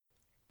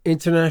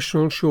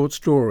International Short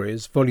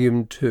Stories,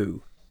 Volume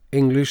 2.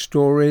 English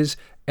Stories,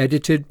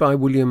 edited by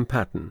William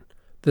Patten.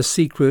 The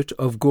Secret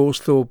of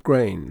Goresthorpe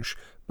Grange,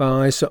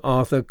 by Sir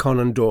Arthur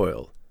Conan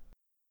Doyle.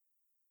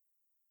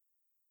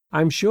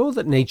 I'm sure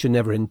that nature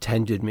never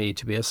intended me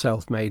to be a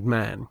self-made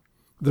man.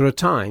 There are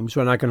times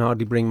when I can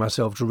hardly bring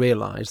myself to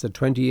realise that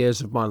 20 years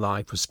of my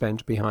life were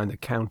spent behind the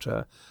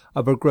counter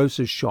of a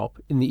grocer's shop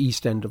in the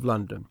East End of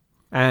London,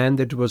 and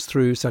that it was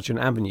through such an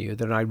avenue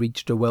that I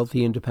reached a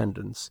wealthy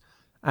independence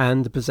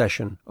and the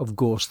possession of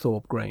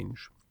Goresthorpe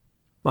Grange.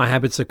 My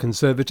habits are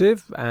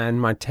conservative,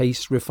 and my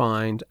tastes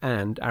refined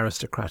and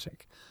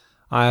aristocratic.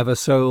 I have a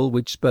soul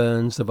which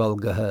spurns the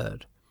vulgar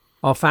herd.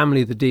 Our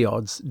family, the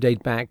Deods,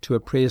 date back to a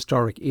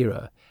prehistoric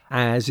era,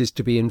 as is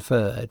to be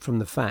inferred from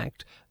the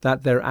fact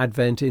that their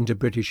advent into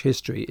British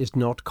history is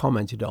not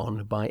commented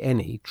on by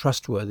any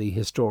trustworthy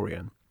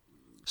historian.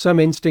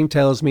 Some instinct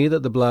tells me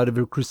that the blood of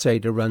a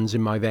crusader runs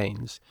in my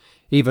veins.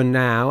 Even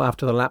now,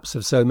 after the lapse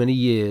of so many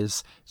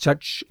years,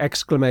 such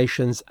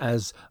exclamations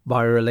as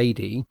 "By'r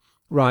Lady"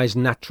 rise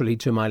naturally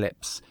to my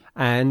lips,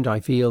 and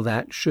I feel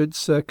that, should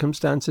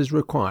circumstances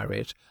require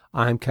it,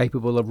 I am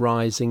capable of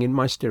rising in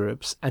my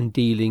stirrups and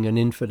dealing an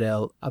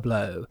infidel a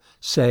blow,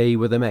 say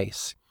with a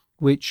mace,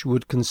 which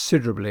would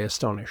considerably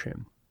astonish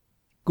him.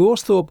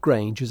 Goresthorpe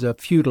Grange is a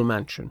feudal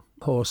mansion,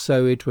 or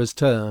so it was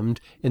termed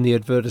in the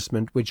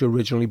advertisement which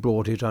originally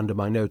brought it under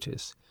my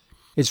notice.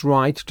 Its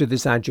right to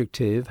this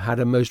adjective had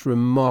a most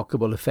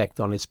remarkable effect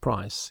on its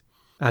price,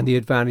 and the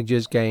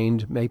advantages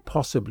gained may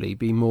possibly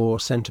be more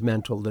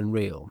sentimental than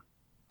real.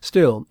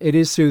 Still, it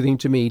is soothing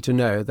to me to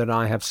know that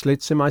I have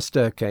slits in my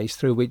staircase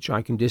through which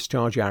I can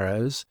discharge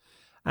arrows,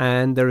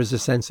 and there is a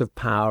sense of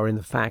power in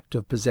the fact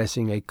of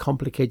possessing a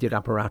complicated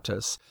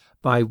apparatus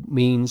by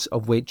means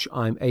of which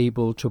I am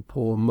able to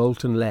pour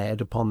molten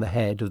lead upon the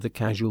head of the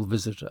casual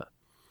visitor.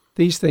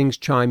 These things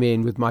chime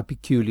in with my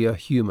peculiar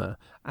humour,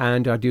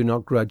 and I do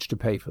not grudge to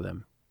pay for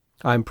them.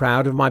 I am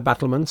proud of my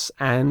battlements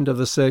and of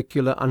the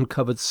circular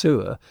uncovered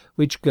sewer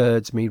which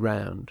girds me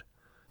round.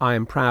 I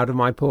am proud of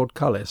my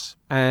portcullis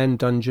and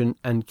dungeon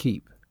and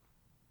keep.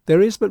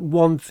 There is but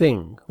one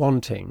thing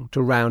wanting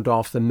to round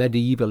off the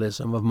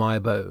medievalism of my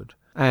abode,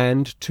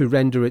 and to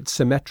render it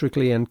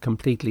symmetrically and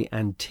completely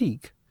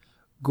antique.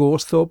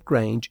 Goresthorpe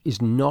Grange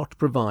is not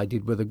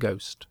provided with a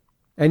ghost.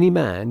 Any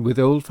man with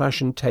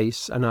old-fashioned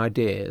tastes and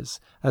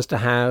ideas as to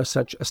how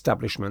such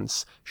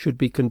establishments should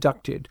be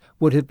conducted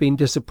would have been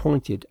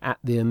disappointed at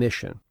the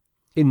omission.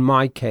 In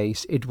my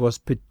case it was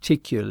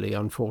particularly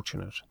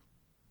unfortunate.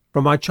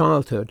 From my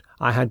childhood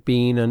I had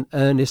been an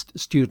earnest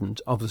student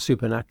of the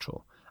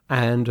supernatural,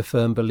 and a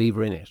firm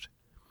believer in it.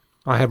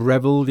 I have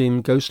revelled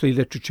in ghostly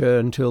literature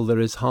until there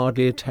is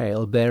hardly a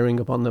tale bearing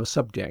upon the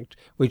subject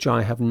which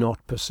I have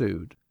not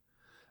pursued.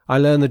 I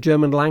learned the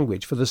German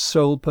language for the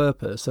sole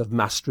purpose of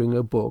mastering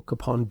a book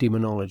upon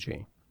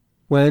demonology.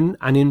 When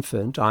an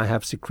infant I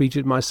have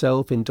secreted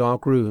myself in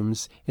dark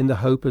rooms in the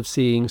hope of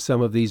seeing some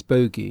of these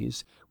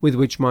bogies with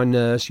which my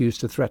nurse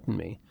used to threaten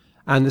me,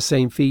 and the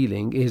same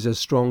feeling is as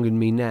strong in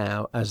me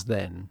now as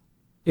then.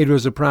 It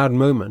was a proud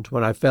moment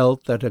when I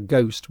felt that a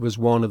ghost was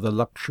one of the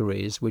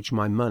luxuries which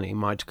my money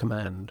might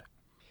command.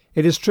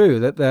 It is true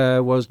that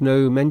there was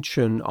no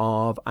mention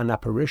of an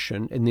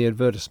apparition in the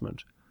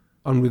advertisement.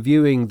 On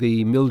reviewing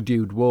the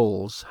mildewed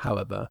walls,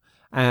 however,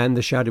 and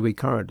the shadowy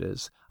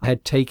corridors, I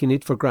had taken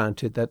it for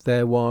granted that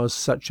there was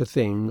such a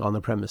thing on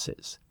the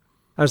premises.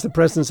 As the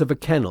presence of a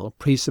kennel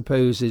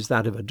presupposes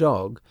that of a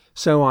dog,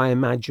 so I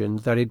imagined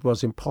that it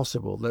was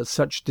impossible that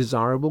such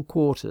desirable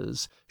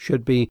quarters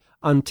should be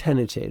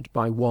untenanted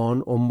by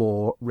one or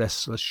more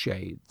restless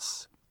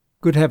shades.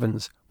 Good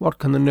heavens, what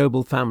can the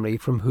noble family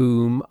from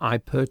whom I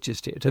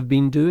purchased it have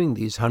been doing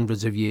these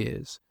hundreds of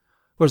years?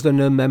 Was there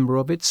no member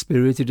of it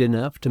spirited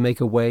enough to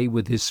make away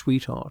with his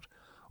sweetheart,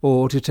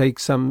 or to take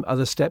some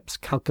other steps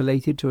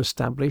calculated to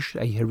establish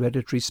a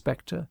hereditary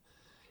spectre?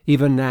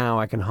 Even now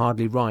I can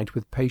hardly write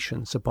with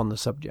patience upon the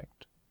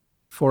subject.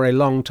 For a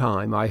long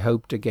time I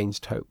hoped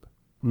against hope.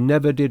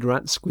 Never did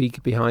rat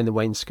squeak behind the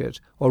wainscot,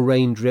 or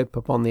rain drip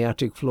upon the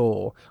attic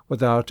floor,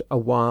 without a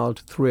wild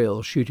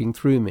thrill shooting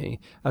through me,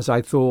 as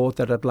I thought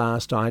that at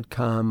last I had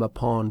come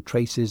upon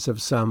traces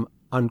of some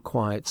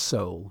unquiet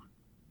soul.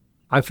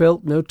 I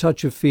felt no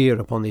touch of fear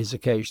upon these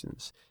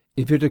occasions.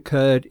 If it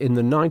occurred in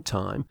the night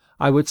time,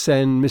 I would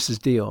send Mrs.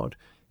 Deod,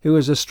 who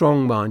is a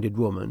strong-minded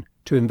woman,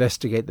 to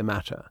investigate the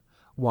matter,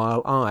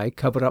 while I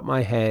covered up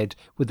my head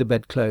with the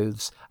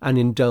bedclothes and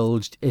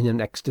indulged in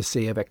an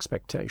ecstasy of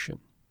expectation.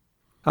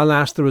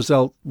 Alas, the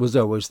result was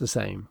always the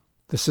same.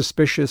 The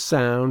suspicious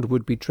sound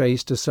would be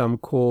traced to some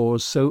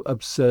cause so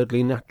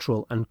absurdly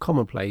natural and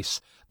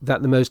commonplace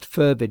that the most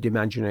fervid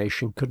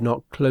imagination could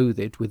not clothe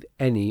it with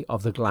any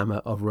of the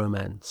glamour of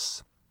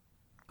romance.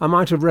 I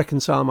might have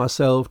reconciled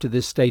myself to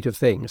this state of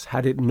things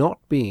had it not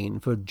been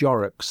for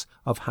Jorrocks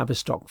of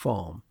Havistock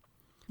Farm.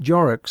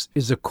 Jorrocks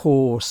is a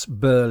coarse,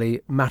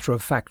 burly,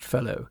 matter-of-fact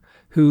fellow,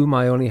 whom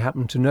I only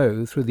happen to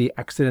know through the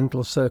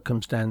accidental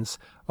circumstance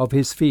of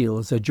his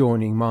fields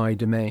adjoining my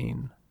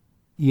domain.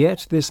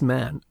 Yet this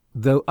man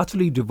though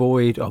utterly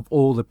devoid of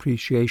all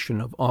appreciation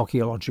of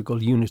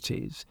archaeological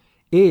unities,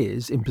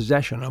 is in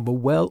possession of a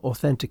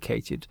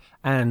well-authenticated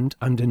and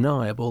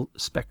undeniable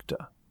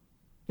spectre.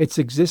 Its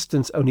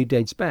existence only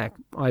dates back,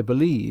 I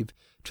believe,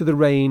 to the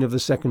reign of the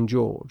second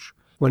George,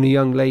 when a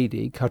young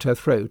lady cut her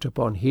throat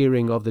upon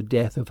hearing of the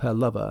death of her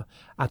lover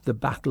at the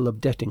Battle of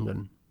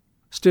Dettingen.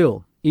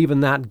 Still, even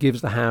that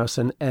gives the house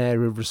an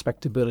air of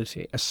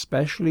respectability,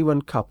 especially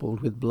when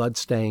coupled with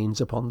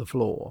blood-stains upon the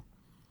floor.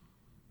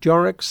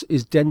 Jorrocks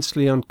is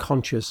densely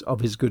unconscious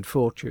of his good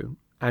fortune,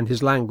 and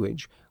his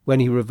language, when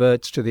he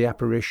reverts to the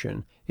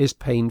apparition, is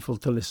painful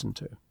to listen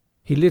to.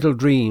 He little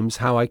dreams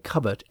how I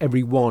covet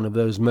every one of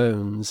those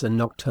moans and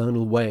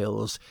nocturnal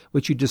wails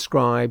which he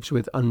describes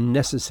with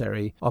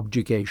unnecessary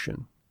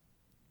objurgation.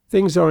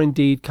 Things are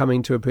indeed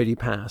coming to a pretty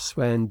pass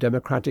when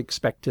democratic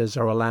spectres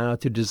are allowed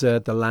to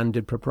desert the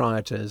landed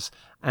proprietors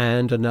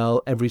and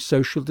annul every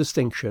social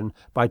distinction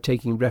by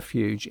taking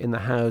refuge in the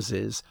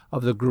houses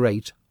of the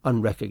great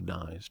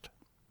unrecognised.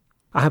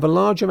 I have a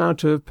large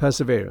amount of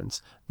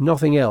perseverance.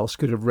 Nothing else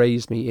could have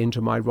raised me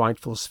into my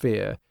rightful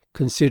sphere,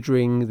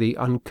 considering the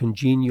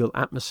uncongenial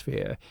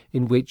atmosphere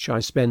in which I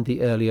spent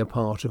the earlier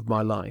part of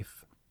my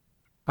life.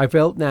 I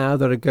felt now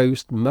that a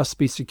ghost must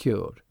be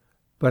secured,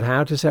 but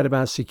how to set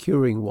about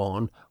securing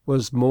one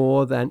was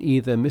more than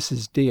either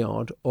Mrs.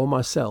 D'Odd or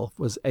myself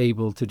was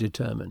able to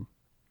determine.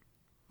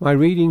 My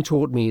reading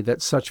taught me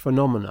that such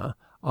phenomena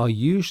are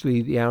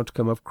usually the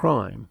outcome of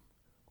crime.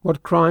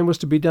 What crime was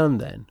to be done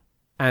then?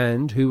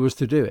 And who was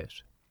to do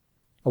it?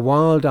 A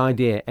wild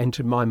idea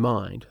entered my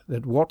mind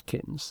that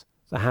Watkins,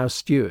 the house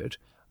steward,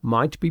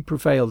 might be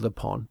prevailed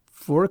upon,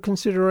 for a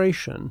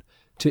consideration,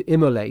 to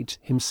immolate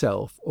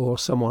himself or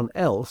someone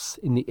else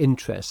in the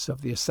interests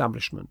of the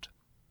establishment.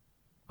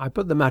 I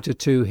put the matter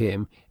to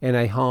him in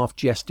a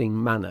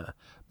half-jesting manner,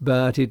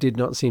 but it did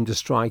not seem to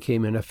strike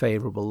him in a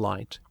favourable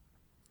light.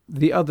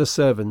 The other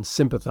servants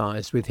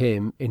sympathized with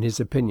him in his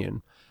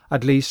opinion.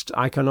 At least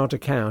I cannot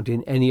account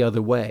in any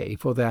other way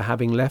for their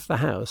having left the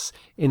house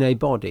in a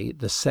body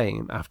the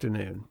same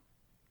afternoon.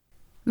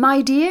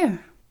 "My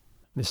dear,"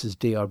 Mrs.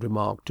 D'Odd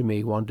remarked to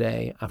me one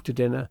day after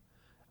dinner,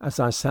 as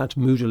I sat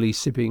moodily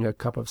sipping a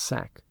cup of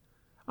sack.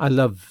 I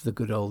love the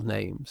good old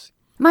names.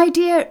 "My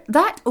dear,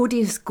 that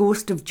odious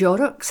ghost of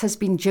Jorrocks has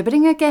been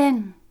gibbering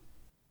again."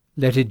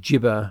 "Let it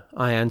gibber,"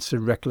 I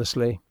answered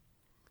recklessly.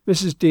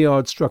 Mrs.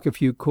 D'Odd struck a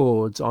few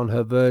chords on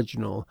her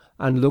virginal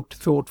and looked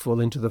thoughtful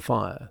into the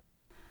fire.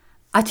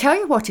 "I tell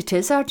you what it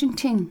is,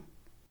 Argentine."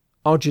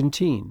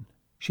 "Argentine,"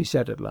 she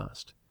said at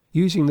last,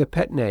 using the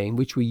pet name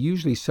which we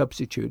usually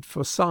substitute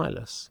for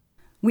Silas.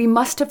 "We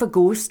must have a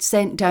ghost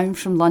sent down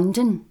from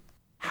London."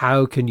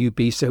 "How can you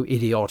be so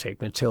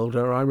idiotic, Matilda?"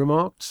 I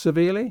remarked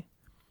severely.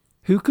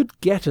 "Who could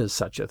get us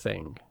such a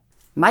thing?"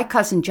 "My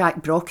cousin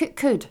Jack Brockett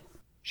could,"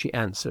 she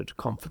answered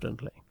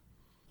confidently.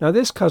 Now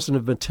this cousin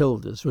of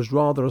Matilda's was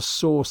rather a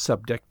sore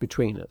subject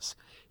between us.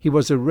 He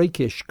was a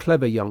rakish,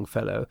 clever young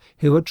fellow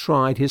who had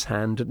tried his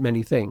hand at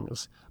many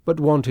things, but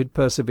wanted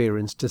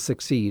perseverance to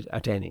succeed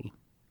at any.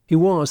 He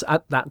was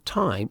at that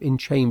time in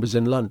chambers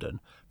in London,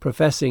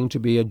 professing to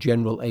be a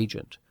general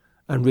agent,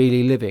 and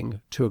really living,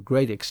 to a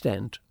great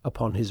extent,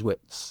 upon his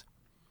wits.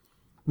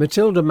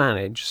 Matilda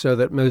managed so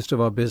that most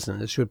of our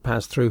business should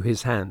pass through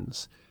his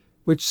hands,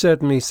 which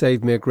certainly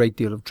saved me a great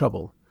deal of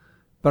trouble,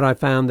 but I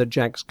found that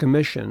Jack's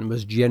commission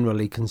was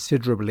generally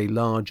considerably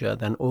larger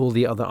than all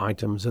the other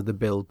items of the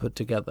bill put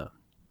together.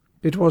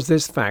 It was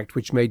this fact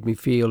which made me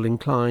feel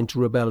inclined to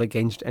rebel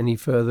against any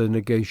further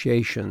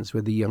negotiations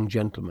with the young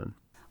gentleman.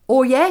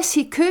 "Oh yes,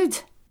 he could,"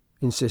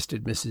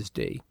 insisted Mrs.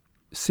 D.,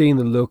 seeing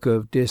the look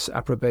of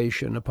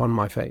disapprobation upon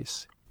my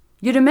face.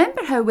 "You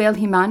remember how well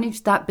he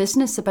managed that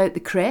business about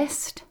the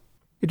crest?"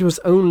 "It was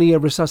only a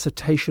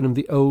resuscitation of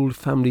the old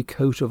family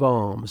coat of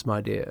arms, my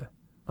dear,"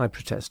 I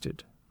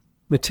protested.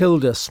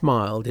 Matilda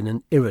smiled in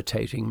an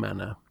irritating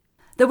manner.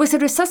 "There was a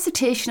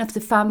resuscitation of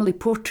the family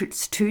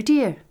portraits too,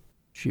 dear,"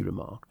 she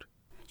remarked.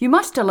 "You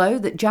must allow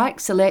that Jack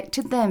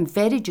selected them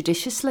very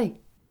judiciously."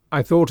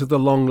 I thought of the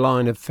long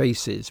line of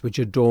faces which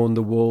adorned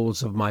the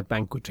walls of my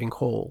banqueting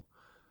hall,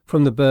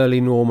 from the burly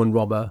Norman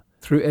robber,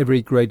 through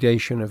every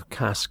gradation of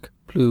casque,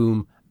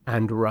 plume,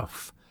 and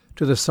ruff,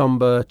 to the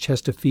sombre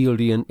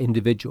Chesterfieldian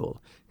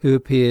individual who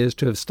appears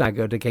to have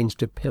staggered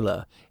against a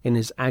pillar in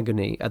his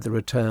agony at the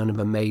return of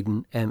a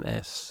maiden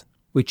MS,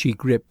 which he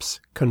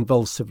grips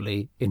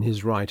convulsively in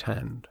his right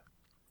hand.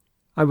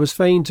 I was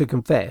fain to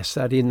confess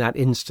that in that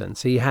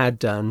instance he had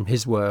done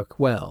his work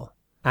well,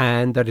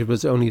 and that it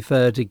was only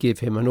fair to give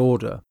him an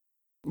order,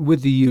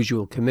 with the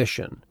usual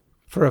commission,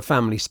 for a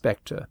family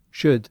spectre,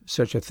 should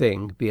such a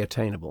thing be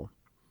attainable.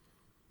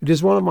 It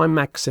is one of my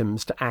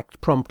maxims to act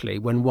promptly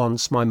when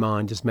once my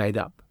mind is made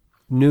up.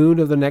 Noon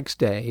of the next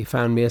day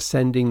found me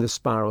ascending the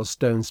spiral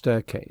stone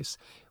staircase,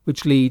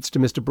 which leads to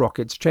Mr.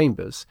 Brockett's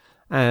chambers,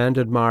 and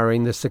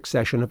admiring the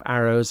succession of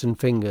arrows and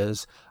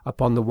fingers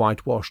upon the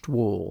whitewashed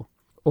wall,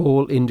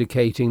 all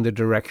indicating the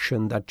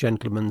direction that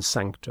gentleman's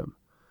sanctum.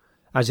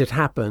 As it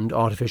happened,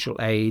 artificial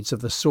aids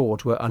of the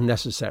sort were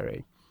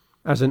unnecessary,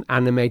 as an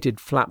animated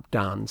flap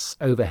dance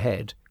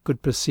overhead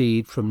could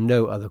proceed from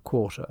no other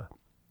quarter,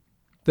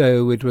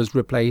 though it was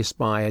replaced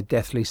by a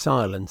deathly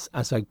silence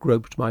as I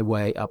groped my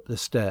way up the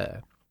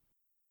stair.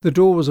 The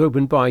door was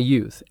opened by a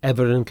youth,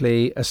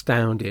 evidently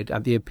astounded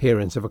at the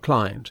appearance of a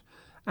client,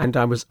 and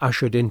I was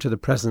ushered into the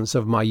presence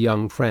of my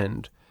young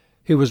friend,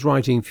 who was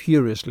writing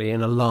furiously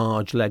in a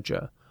large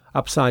ledger,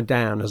 upside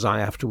down as I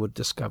afterward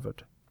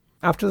discovered.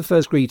 After the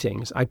first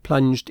greetings, I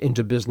plunged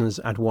into business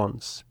at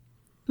once.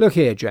 "Look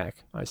here,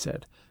 Jack," I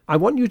said. "I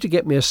want you to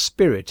get me a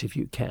spirit if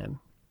you can."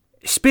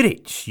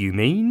 "Spirits, you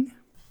mean?"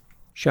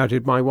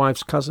 shouted my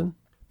wife's cousin,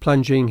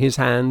 plunging his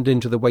hand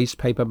into the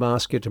waste-paper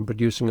basket and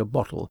producing a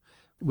bottle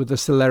with the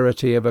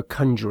celerity of a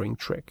conjuring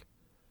trick.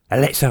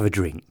 "Let's have a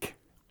drink."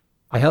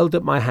 I held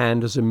up my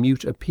hand as a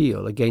mute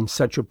appeal against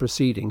such a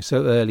proceeding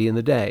so early in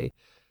the day,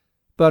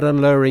 but on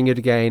lowering it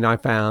again I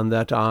found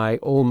that I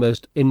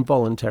almost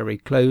involuntarily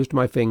closed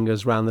my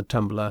fingers round the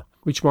tumbler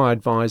which my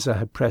adviser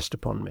had pressed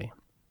upon me.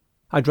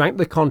 I drank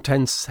the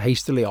contents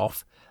hastily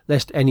off,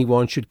 lest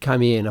anyone should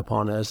come in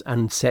upon us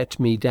and set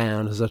me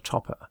down as a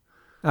topper.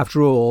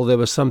 After all, there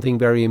was something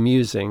very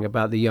amusing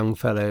about the young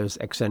fellow's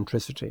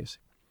eccentricities.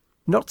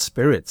 "Not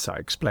spirits," I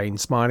explained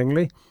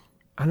smilingly.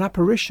 "An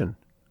apparition,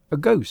 a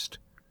ghost.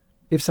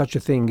 If such a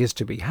thing is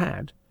to be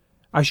had,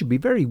 I should be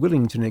very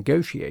willing to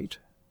negotiate."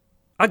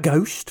 "A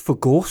ghost for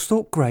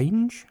Goresthorpe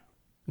Grange?"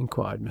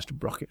 inquired Mr.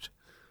 Brockett,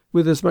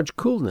 with as much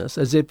coolness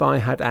as if I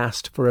had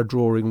asked for a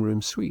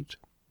drawing-room suite.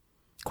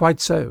 "Quite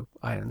so,"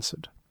 I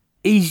answered.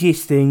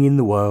 "Easiest thing in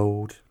the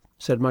world,"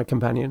 said my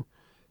companion,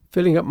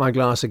 filling up my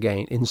glass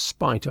again in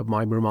spite of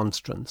my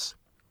remonstrance.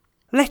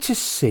 "Let us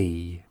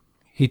see."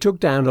 He took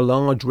down a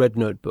large red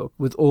notebook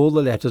with all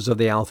the letters of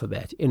the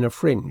alphabet in a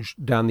fringe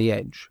down the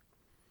edge.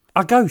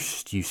 "A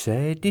ghost, you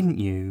said, didn't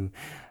you?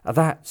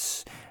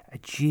 That's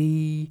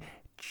gems,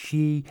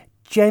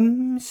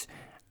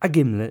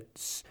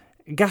 gimlets,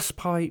 gas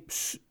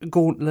pipes,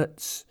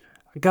 gauntlets,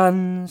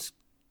 guns,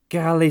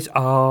 galleys.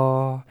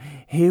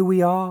 Here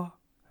we are.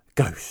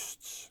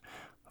 Ghosts.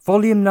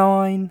 Volume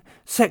 9,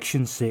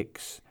 Section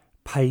 6,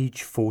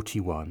 page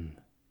 41.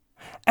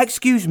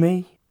 Excuse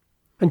me."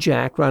 And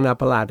Jack ran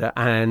up a ladder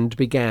and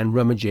began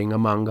rummaging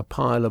among a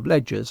pile of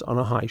ledgers on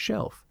a high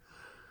shelf.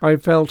 I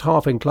felt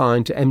half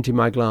inclined to empty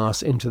my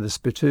glass into the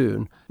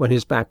spittoon when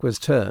his back was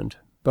turned,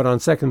 but on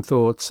second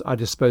thoughts I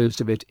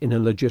disposed of it in a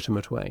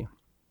legitimate way.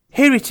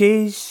 "Here it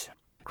is,"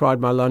 cried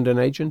my London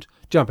agent,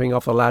 jumping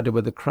off the ladder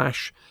with a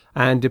crash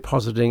and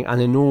depositing an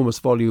enormous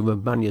volume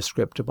of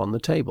manuscript upon the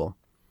table.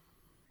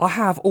 "I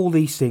have all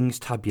these things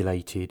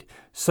tabulated,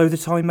 so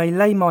that I may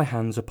lay my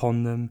hands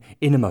upon them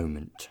in a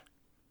moment.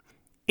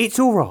 It's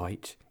all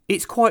right.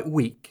 It's quite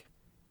weak."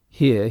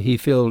 Here he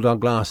filled our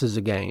glasses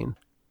again.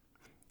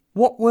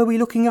 "What were we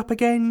looking up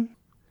again?"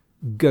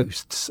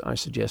 "Ghosts," I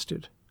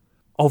suggested.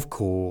 "Of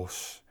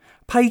course.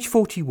 Page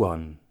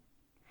 41.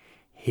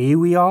 Here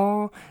we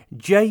are,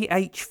 J.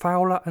 H.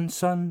 Fowler and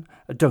Son,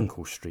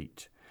 Dunkle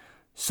Street.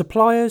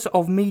 Suppliers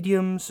of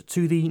mediums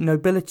to the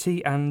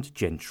nobility and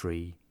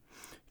gentry.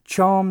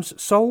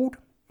 Charms sold,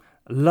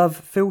 love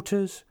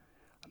philters,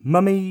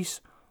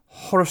 mummies,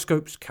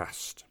 horoscopes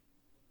cast.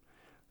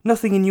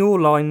 Nothing in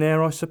your line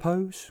there, I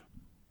suppose?"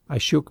 I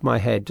shook my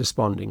head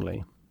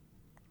despondingly.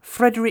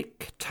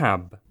 "Frederick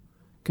Tabb,"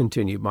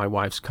 continued my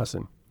wife's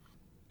cousin.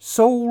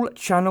 "Sole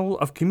channel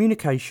of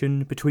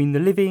communication between the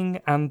living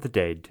and the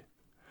dead.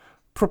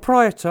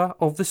 Proprietor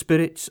of the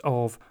spirits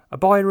of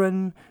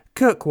Byron,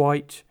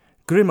 Kirkwhite,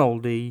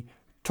 Grimaldi,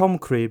 Tom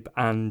Cribb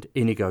and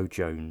Inigo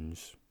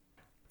Jones.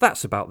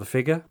 That's about the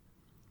figure."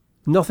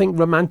 "Nothing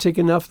romantic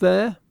enough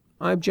there?"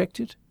 I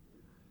objected.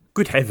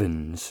 "Good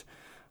heavens!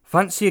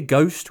 Fancy a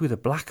ghost with a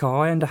black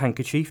eye and a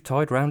handkerchief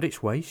tied round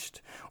its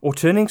waist, or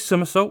turning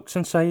somersaults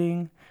and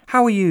saying,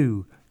 'How are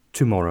you?'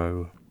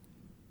 tomorrow."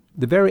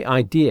 The very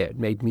idea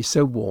made me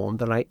so warm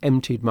that I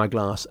emptied my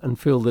glass and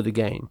filled it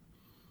again.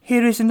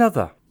 "Here is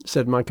another,"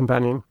 said my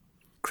companion.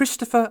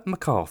 "Christopher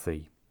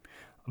McCarthy.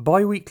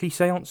 Bi-weekly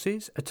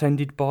seances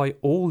attended by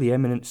all the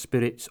eminent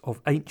spirits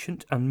of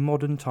ancient and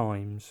modern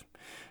times.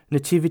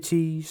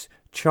 Nativities,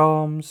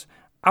 charms,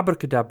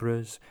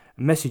 abracadabras,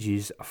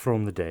 messages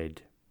from the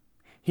dead.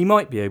 He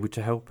might be able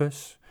to help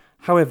us.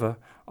 However,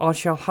 I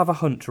shall have a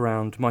hunt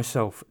round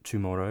myself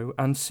tomorrow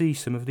and see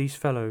some of these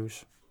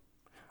fellows.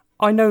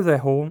 I know their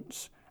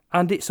haunts,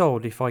 and it's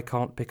odd if I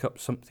can't pick up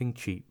something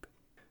cheap.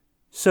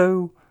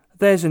 So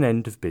there's an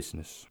end of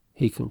business,"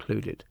 he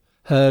concluded,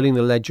 hurling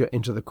the ledger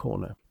into the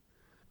corner.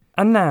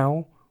 "And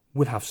now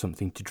we'll have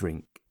something to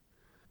drink."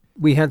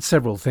 We had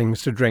several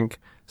things to drink,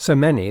 so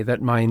many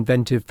that my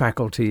inventive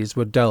faculties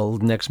were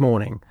dulled next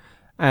morning,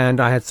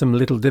 and I had some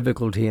little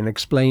difficulty in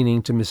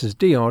explaining to Mrs.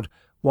 D'Odd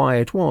why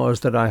it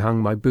was that I hung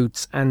my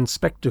boots and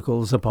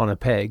spectacles upon a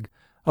peg,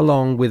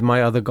 along with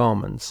my other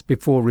garments,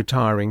 before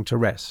retiring to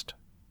rest.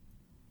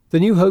 The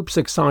new hopes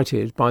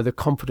excited by the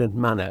confident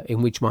manner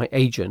in which my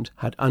agent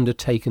had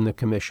undertaken the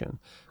commission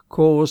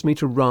caused me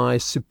to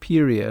rise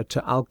superior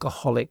to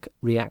alcoholic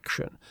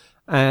reaction,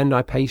 and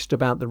I paced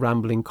about the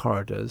rambling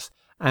corridors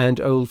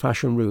and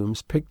old-fashioned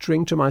rooms,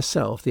 picturing to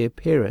myself the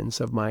appearance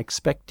of my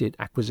expected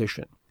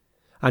acquisition.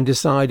 and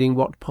deciding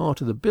what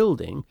part of the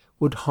building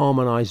would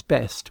harmonize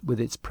best with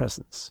its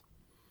presence.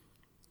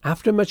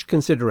 After much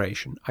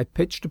consideration, I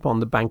pitched upon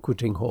the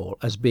banqueting hall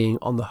as being,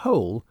 on the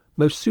whole,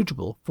 most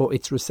suitable for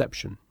its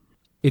reception.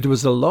 It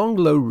was a long,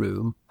 low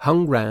room,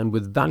 hung round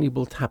with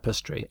valuable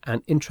tapestry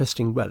and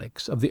interesting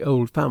relics of the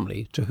old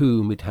family to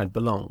whom it had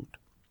belonged.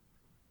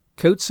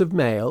 Coats of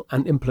mail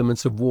and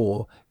implements of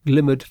war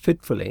glimmered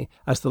fitfully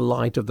as the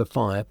light of the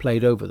fire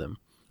played over them,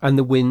 and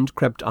the wind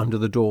crept under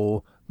the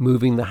door,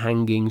 moving the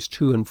hangings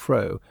to and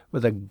fro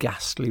with a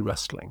ghastly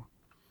rustling.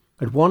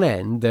 At one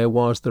end there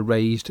was the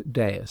raised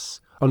dais,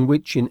 on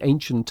which in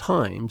ancient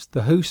times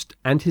the host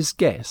and his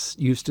guests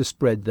used to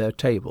spread their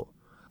table,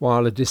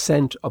 while a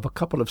descent of a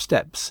couple of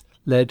steps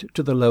led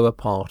to the lower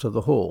part of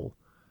the hall,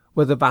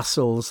 where the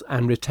vassals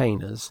and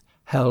retainers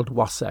held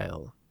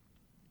wassail.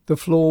 The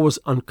floor was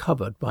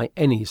uncovered by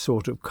any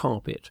sort of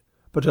carpet,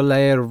 but a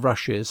layer of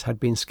rushes had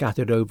been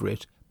scattered over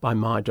it by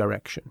my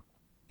direction.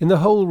 In the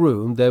whole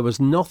room there was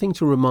nothing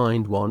to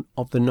remind one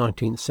of the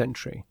 19th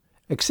century,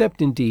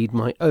 except indeed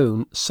my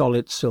own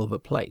solid silver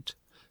plate,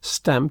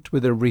 stamped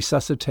with the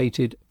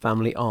resuscitated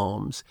family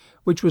arms,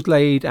 which was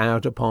laid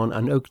out upon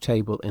an oak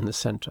table in the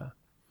centre.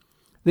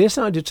 This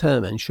I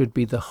determined should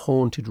be the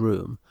haunted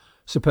room,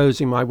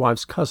 supposing my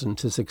wife's cousin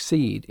to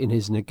succeed in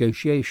his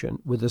negotiation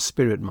with the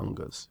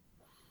spirit-mongers.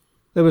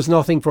 There was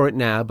nothing for it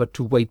now but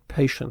to wait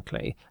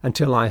patiently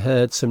until I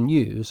heard some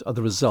news of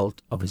the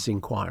result of his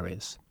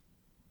inquiries.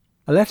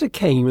 A letter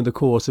came in the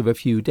course of a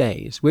few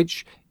days,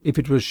 which, if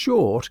it was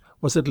short,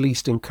 was at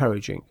least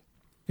encouraging.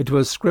 It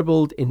was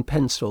scribbled in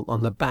pencil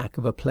on the back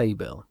of a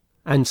playbill,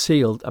 and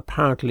sealed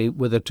apparently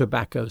with a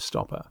tobacco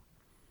stopper.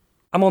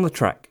 "I'm on the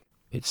track,"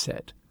 it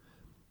said.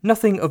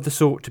 "Nothing of the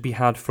sort to be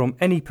had from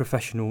any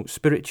professional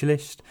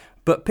spiritualist,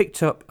 but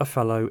picked up a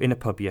fellow in a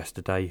pub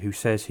yesterday who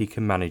says he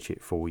can manage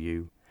it for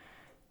you.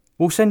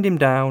 We'll send him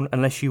down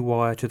unless you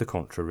wire to the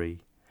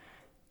contrary.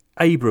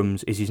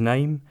 Abrams is his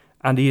name,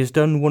 and he has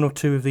done one or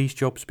two of these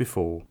jobs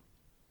before."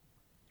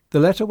 The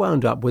letter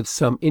wound up with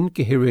some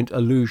incoherent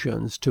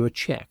allusions to a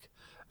cheque,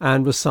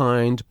 and was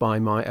signed by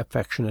my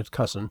affectionate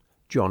cousin,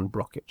 John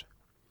Brockett.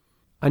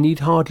 I need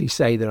hardly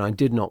say that I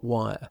did not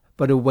wire,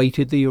 but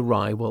awaited the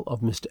arrival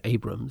of Mr.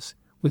 Abrams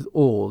with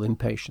all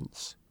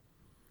impatience.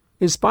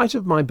 In spite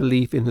of my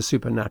belief in the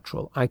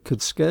supernatural, I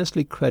could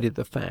scarcely credit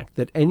the fact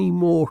that any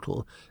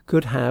mortal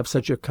could have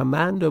such a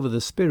command over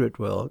the spirit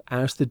world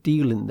as to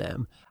deal in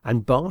them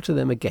and barter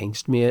them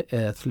against mere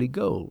earthly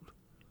gold.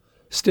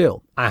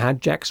 Still, I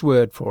had Jack's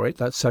word for it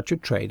that such a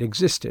trade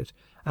existed,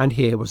 and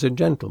here was a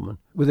gentleman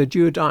with a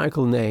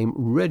Judaical name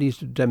ready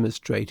to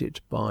demonstrate it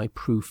by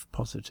proof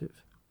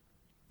positive.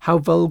 How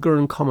vulgar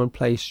and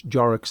commonplace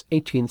Jorrocks'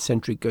 18th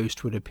century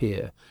ghost would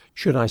appear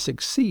should I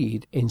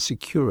succeed in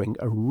securing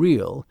a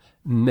real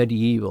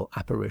medieval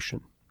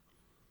apparition.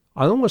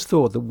 I almost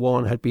thought that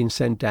one had been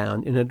sent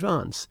down in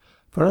advance,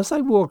 for as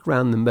I walked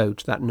round the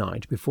moat that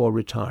night before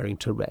retiring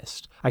to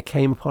rest, I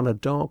came upon a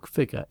dark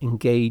figure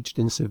engaged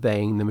in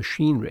surveying the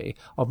machinery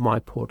of my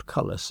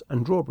portcullis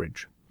and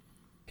drawbridge.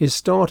 His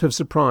start of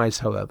surprise,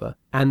 however,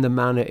 and the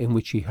manner in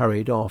which he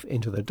hurried off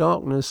into the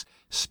darkness,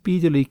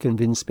 speedily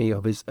convinced me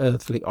of his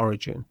earthly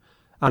origin,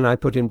 and I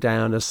put him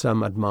down as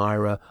some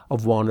admirer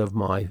of one of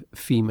my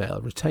female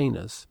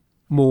retainers,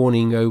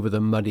 mourning over the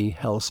muddy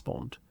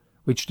Hellespont,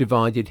 which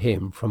divided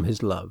him from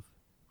his love.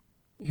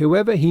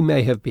 Whoever he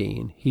may have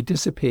been, he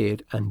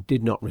disappeared and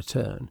did not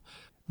return,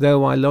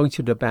 though I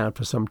loitered about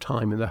for some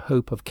time in the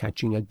hope of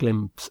catching a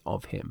glimpse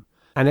of him,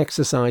 and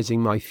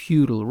exercising my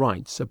feudal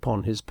rights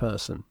upon his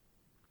person.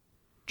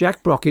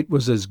 Jack Brockett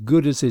was as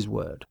good as his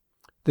word.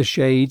 The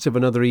shades of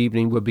another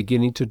evening were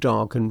beginning to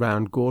darken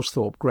round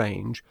Goresthorpe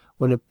Grange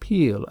when a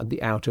peal at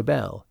the outer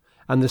bell,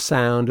 and the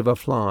sound of a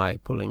fly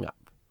pulling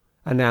up,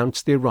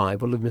 announced the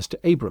arrival of Mr.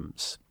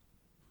 Abrams.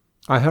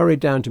 I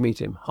hurried down to meet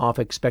him, half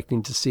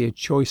expecting to see a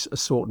choice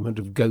assortment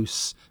of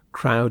ghosts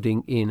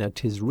crowding in at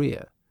his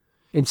rear.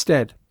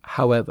 Instead,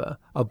 however,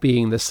 of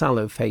being the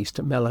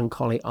sallow-faced,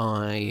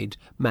 melancholy-eyed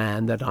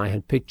man that I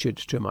had pictured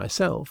to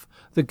myself,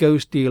 the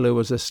ghost dealer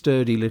was a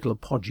sturdy little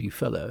podgy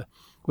fellow,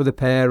 with a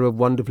pair of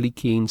wonderfully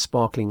keen,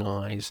 sparkling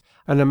eyes,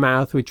 and a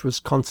mouth which was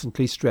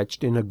constantly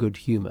stretched in a good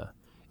humour,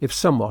 if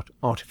somewhat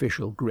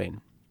artificial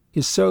grin.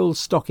 His sole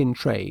stock in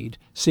trade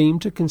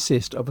seemed to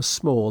consist of a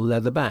small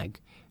leather bag,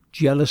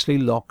 jealously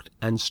locked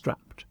and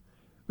strapped,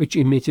 which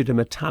emitted a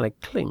metallic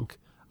clink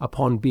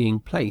upon being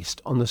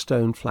placed on the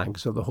stone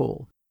flags of the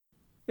hall.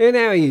 "And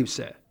how are you,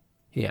 sir?"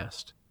 he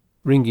asked,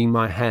 wringing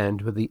my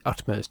hand with the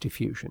utmost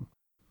effusion.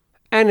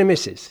 "And the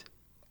missus?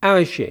 How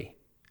is she?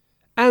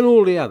 And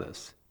all the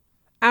others?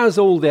 How's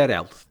all their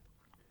health?"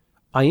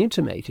 I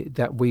intimated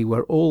that we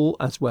were all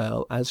as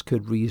well as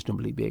could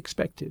reasonably be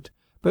expected,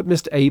 but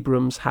Mr.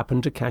 Abrams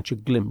happened to catch a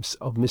glimpse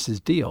of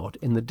Mrs. D'Odd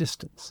in the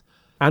distance,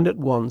 and at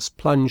once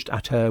plunged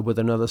at her with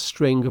another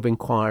string of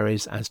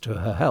inquiries as to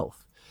her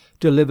health,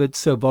 delivered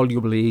so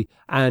volubly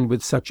and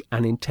with such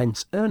an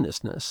intense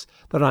earnestness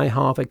that I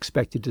half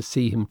expected to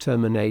see him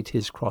terminate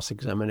his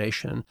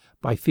cross-examination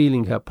by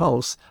feeling her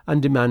pulse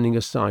and demanding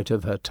a sight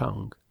of her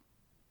tongue.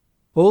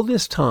 All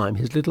this time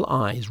his little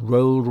eyes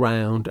rolled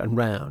round and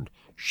round,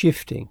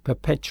 shifting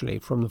perpetually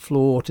from the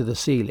floor to the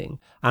ceiling,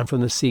 and from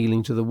the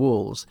ceiling to the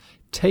walls,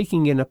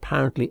 taking in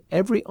apparently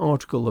every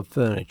article of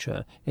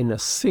furniture in a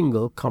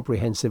single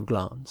comprehensive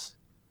glance.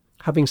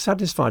 Having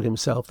satisfied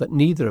himself that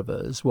neither of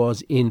us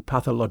was in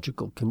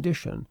pathological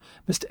condition,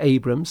 Mr.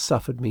 Abrams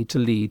suffered me to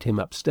lead him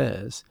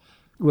upstairs,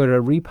 where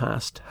a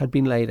repast had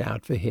been laid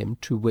out for him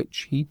to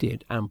which he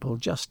did ample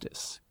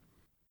justice.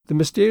 The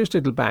mysterious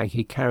little bag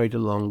he carried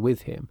along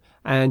with him,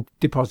 and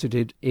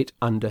deposited it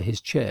under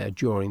his chair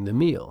during the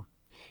meal.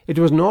 It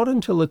was not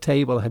until the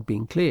table had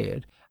been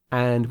cleared,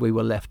 and we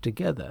were left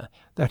together,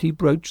 that he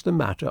broached the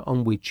matter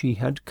on which he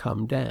had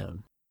come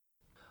down.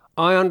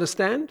 "I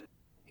understand,"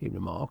 he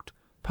remarked,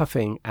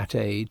 puffing at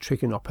a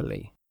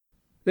trichinopoly,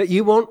 "that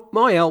you want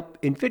my help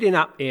in fitting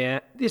up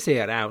this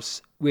here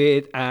house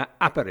with a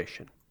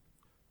apparition."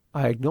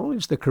 I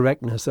acknowledged the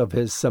correctness of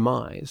his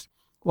surmise,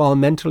 while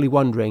mentally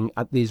wondering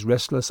at these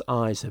restless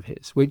eyes of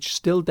his, which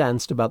still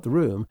danced about the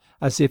room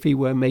as if he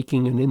were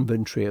making an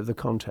inventory of the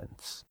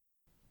contents.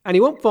 "And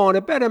he won't find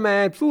a better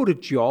man for the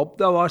job,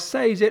 though I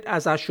says it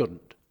as I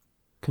shouldn't,"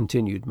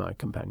 continued my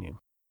companion.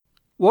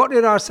 "What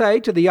did I say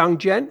to the young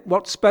gent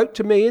what spoke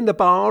to me in the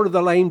bar of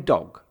the Lame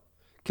Dog?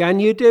 'Can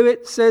you do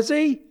it?' says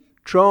he.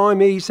 'Try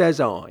me,' says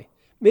I.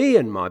 'Me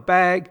and my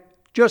bag,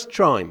 just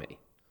try me.'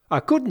 I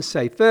couldn't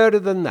say further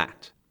than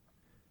that."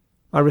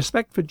 My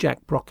respect for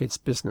Jack Brocket's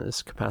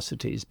business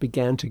capacities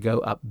began to go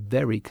up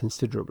very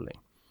considerably.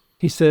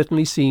 He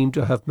certainly seemed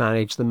to have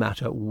managed the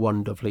matter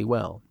wonderfully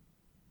well.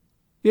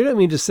 "You don't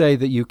mean to say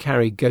that you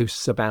carry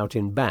ghosts about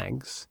in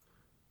bags?"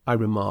 I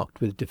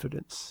remarked with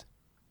diffidence.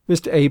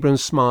 Mr.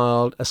 Abrams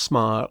smiled a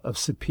smile of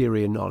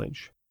superior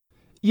knowledge.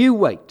 "You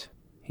wait,"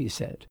 he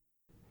said.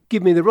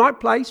 "Give me the right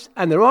place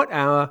and the right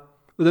hour,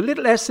 with a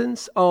little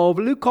essence of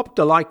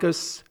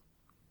Leucoptolycus."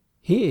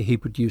 Here he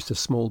produced a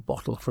small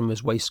bottle from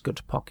his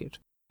waistcoat pocket.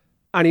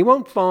 "And he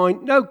won't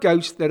find no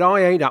ghost that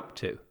I ain't up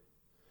to.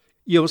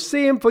 You'll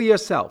see him for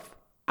yourself,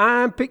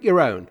 and pick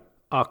your own.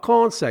 I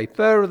can't say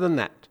further than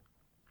that."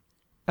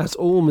 As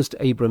all Mr.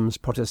 Abrams'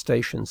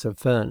 protestations of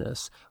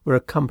fairness were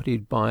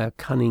accompanied by a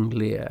cunning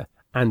leer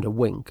and a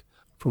wink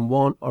from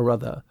one or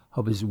other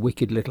of his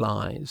wicked little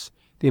eyes,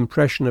 the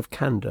impression of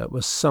candour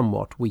was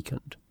somewhat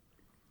weakened.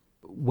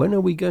 "When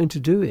are we going to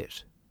do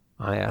it?"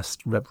 I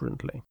asked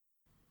reverently.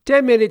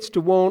 10 minutes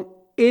to 1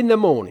 in the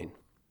morning,"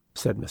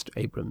 said Mr.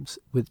 Abrams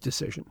with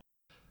decision.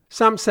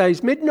 "Some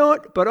says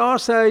midnight, but I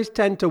says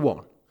 10 to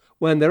 1,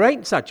 when there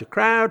ain't such a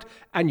crowd,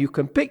 and you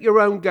can pick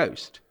your own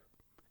ghost.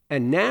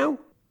 And now,"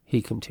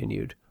 he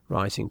continued,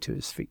 rising to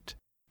his feet,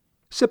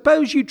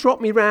 "suppose you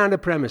trot me round the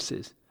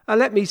premises, and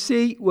let me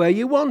see where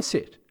you wants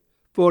it,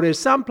 for there's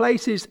some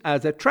places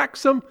as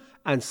attracts 'em,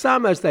 and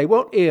some as they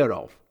won't hear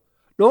of.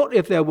 Not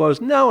if there was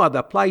no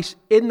other place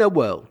in the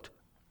world."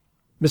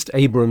 Mr.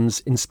 Abrams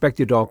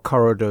inspected our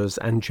corridors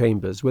and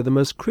chambers with a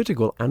most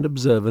critical and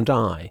observant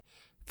eye,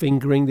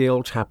 fingering the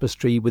old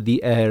tapestry with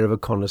the air of a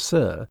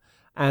connoisseur,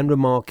 and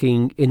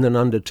remarking in an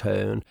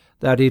undertone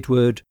that it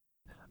would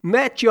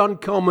 "match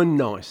uncommon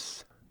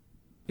nice."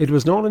 It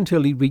was not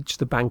until he reached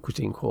the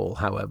banqueting hall,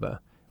 however,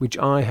 which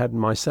I had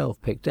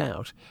myself picked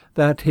out,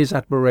 that his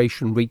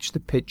admiration reached the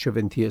pitch of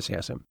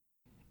enthusiasm.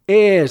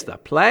 "Here's the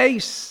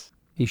place,"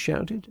 he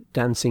shouted,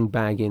 dancing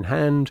bag in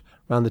hand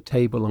round the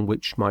table on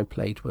which my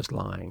plate was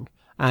lying,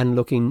 and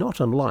looking not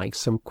unlike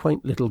some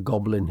quaint little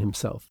goblin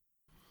himself.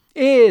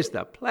 "Here's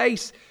the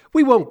place.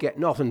 We won't get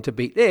nothing to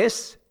beat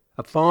this.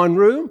 A fine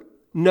room,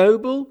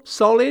 noble,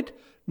 solid,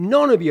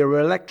 none of your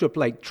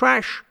electroplate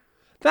trash.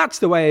 That's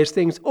the way as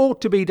things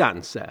ought to be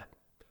done, sir.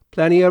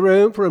 Plenty of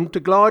room for 'em to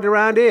glide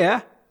around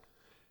here.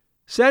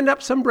 Send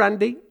up some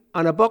brandy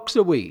and a box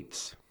of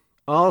weeds.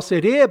 I'll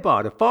sit here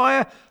by the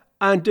fire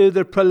and do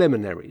the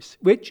preliminaries,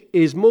 which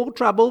is more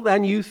trouble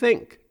than you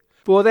think,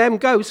 for them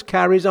ghosts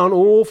carries on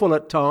awful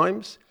at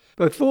times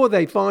before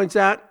they finds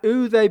out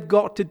who they've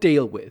got to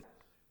deal with.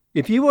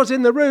 If you was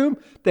in the room,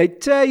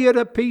 they'd tear you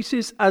to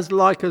pieces as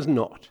like as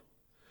not.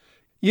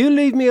 You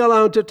leave me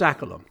alone to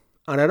tackle 'em,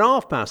 and at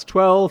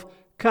 12:30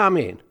 come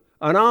in,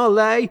 and I'll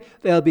lay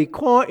they'll be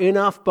quiet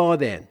enough by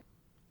then."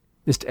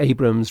 Mr.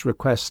 Abrams'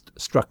 request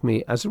struck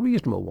me as a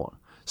reasonable one,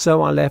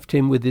 so I left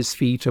him with his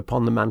feet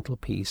upon the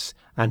mantelpiece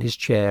and his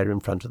chair in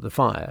front of the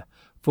fire,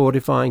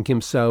 fortifying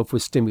himself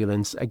with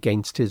stimulants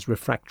against his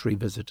refractory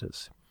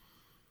visitors.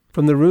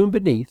 From the room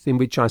beneath, in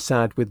which I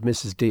sat with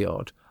Mrs.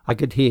 D'Odd, I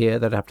could hear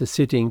that after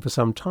sitting for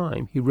some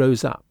time he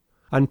rose up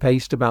and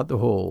paced about the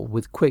hall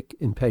with quick,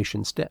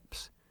 impatient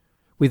steps.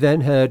 We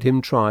then heard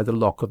him try the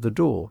lock of the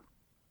door,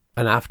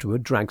 and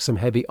afterward drag some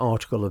heavy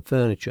article of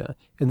furniture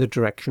in the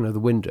direction of the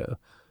window,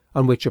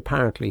 on which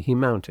apparently he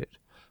mounted,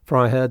 for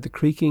I heard the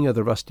creaking of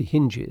the rusty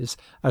hinges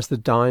as the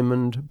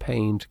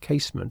diamond-paned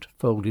casement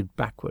folded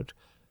backward,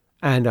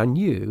 and I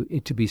knew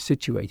it to be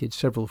situated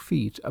several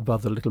feet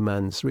above the little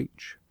man's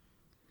reach.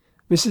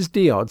 Mrs.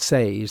 D'Odd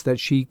says that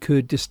she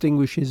could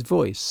distinguish his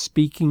voice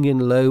speaking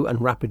in low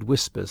and rapid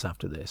whispers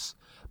after this,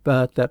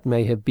 but that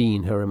may have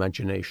been her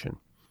imagination.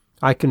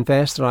 I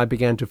confess that I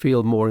began to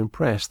feel more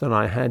impressed than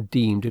I had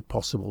deemed it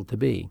possible to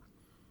be.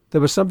 There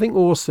was something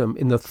awesome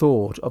in the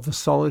thought of the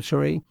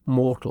solitary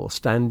mortal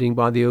standing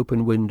by the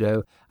open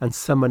window and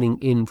summoning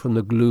in from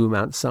the gloom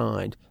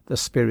outside the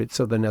spirits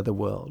of the nether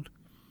world.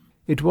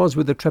 It was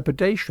with a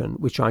trepidation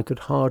which I could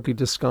hardly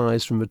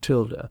disguise from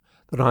Matilda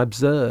that I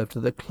observed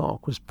that the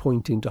clock was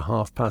pointing to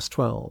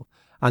 12:30,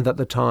 and that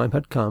the time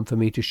had come for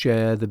me to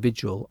share the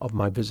vigil of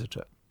my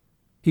visitor.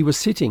 He was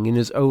sitting in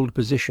his old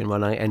position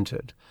when I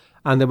entered,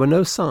 and there were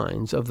no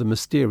signs of the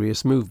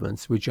mysterious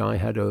movements which I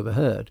had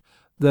overheard,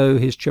 though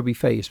his chubby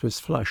face was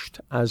flushed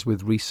as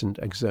with recent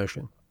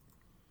exertion.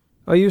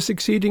 "Are you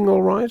succeeding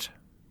all right?"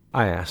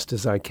 I asked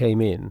as I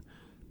came in,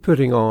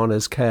 putting on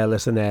as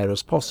careless an air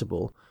as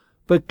possible,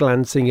 but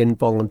glancing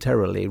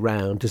involuntarily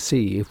round to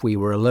see if we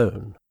were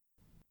alone.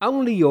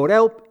 "Only your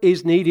help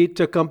is needed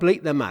to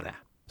complete the matter,"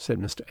 said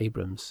Mr.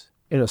 Abrams,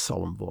 in a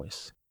solemn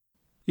voice.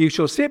 "You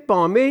shall sit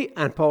by me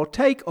and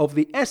partake of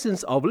the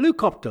essence of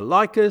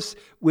Lucoptolicus,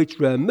 which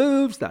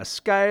removes the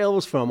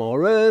scales from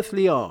our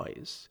earthly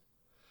eyes.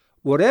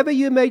 Whatever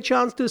you may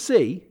chance to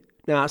see,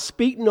 now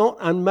speak not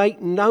and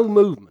make no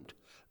movement,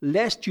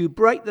 lest you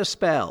break the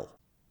spell."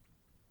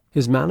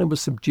 His manner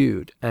was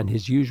subdued, and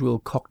his usual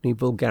cockney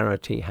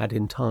vulgarity had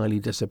entirely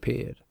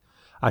disappeared.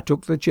 I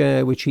took the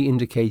chair which he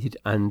indicated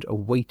and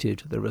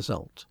awaited the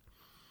result.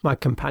 My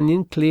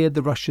companion cleared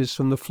the rushes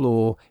from the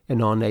floor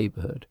in our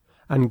neighbourhood,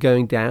 and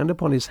going down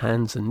upon his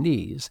hands and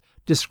knees,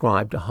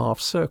 described a half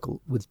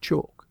circle with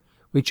chalk,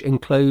 which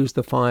enclosed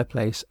the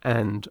fireplace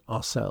and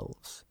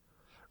ourselves.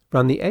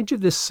 Round the edge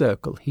of this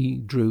circle he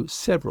drew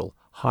several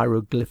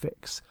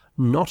hieroglyphics,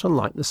 not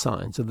unlike the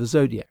signs of the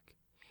zodiac.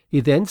 He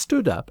then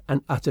stood up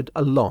and uttered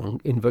a long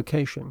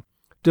invocation,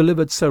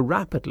 delivered so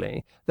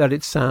rapidly that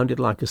it sounded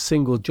like a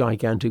single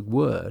gigantic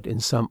word in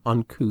some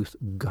uncouth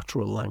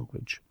guttural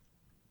language.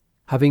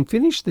 Having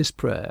finished this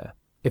prayer,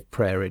 if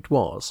prayer it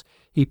was,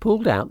 he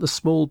pulled out the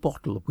small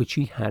bottle which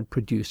he had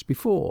produced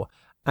before,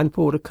 and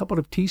poured a couple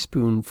of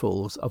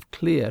teaspoonfuls of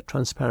clear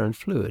transparent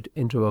fluid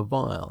into a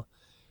vial,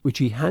 which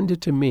he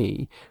handed to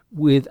me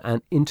with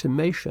an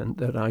intimation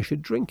that I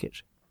should drink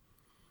it.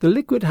 The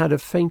liquid had a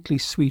faintly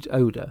sweet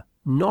odour,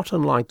 not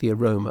unlike the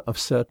aroma of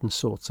certain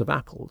sorts of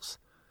apples.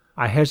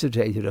 I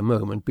hesitated a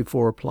moment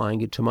before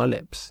applying it to my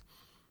lips,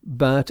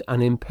 but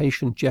an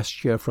impatient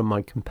gesture from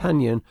my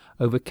companion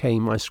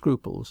overcame my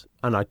scruples,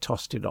 and I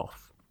tossed it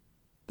off.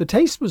 The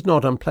taste was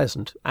not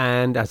unpleasant,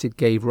 and as it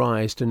gave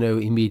rise to no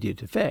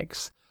immediate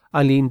effects,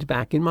 I leaned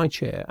back in my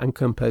chair and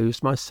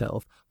composed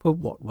myself for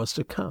what was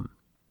to come.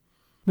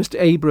 Mr.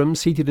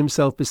 Abrams seated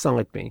himself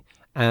beside me,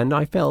 and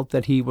I felt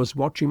that he was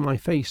watching my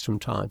face from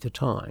time to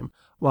time,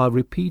 while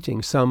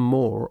repeating some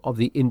more of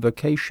the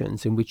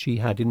invocations in which he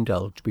had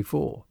indulged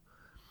before.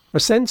 A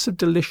sense of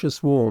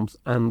delicious warmth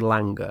and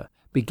languor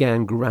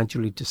began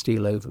gradually to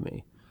steal over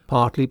me,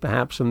 partly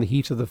perhaps from the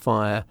heat of the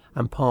fire,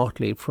 and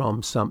partly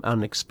from some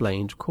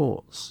unexplained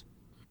cause.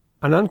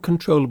 An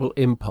uncontrollable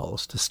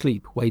impulse to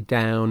sleep weighed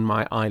down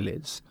my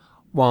eyelids,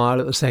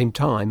 while at the same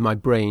time my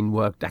brain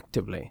worked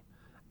actively,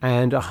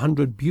 and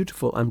 100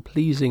 beautiful and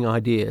pleasing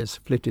ideas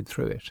flitted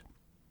through it.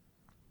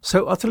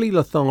 So utterly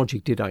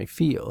lethargic did I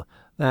feel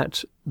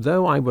that,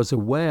 though I was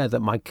aware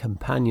that my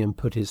companion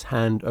put his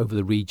hand over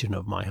the region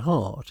of my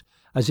heart,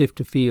 as if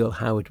to feel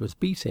how it was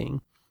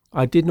beating,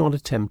 I did not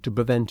attempt to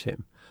prevent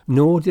him,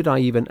 nor did I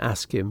even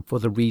ask him for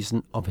the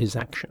reason of his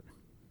action.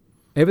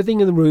 Everything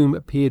in the room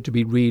appeared to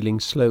be reeling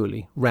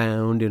slowly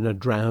round in a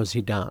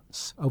drowsy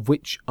dance, of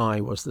which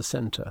I was the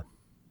centre.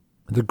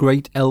 The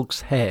great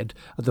elk's head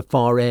at the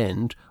far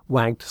end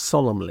wagged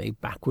solemnly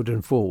backward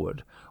and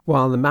forward,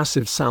 while the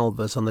massive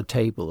salvers on the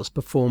tables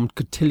performed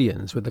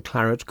cotillions with the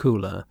claret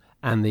cooler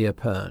and the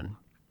epergne.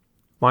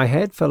 My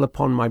head fell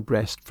upon my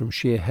breast from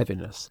sheer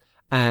heaviness,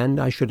 and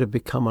I should have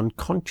become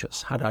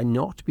unconscious had I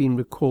not been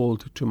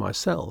recalled to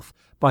myself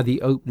by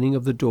the opening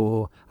of the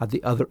door at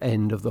the other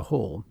end of the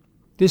hall.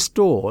 This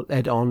door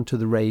led on to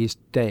the raised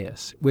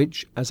dais,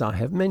 which, as I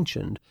have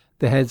mentioned,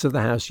 the heads of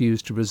the house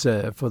used to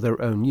reserve for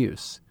their own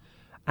use,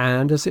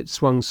 and as it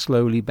swung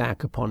slowly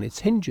back upon its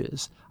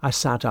hinges, I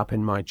sat up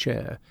in my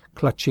chair,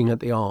 clutching at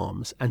the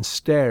arms and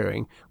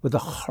staring with a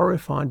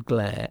horrified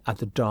glare at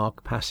the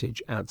dark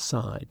passage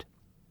outside.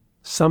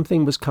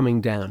 Something was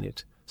coming down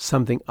it,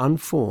 something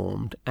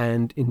unformed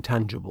and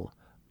intangible,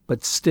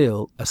 but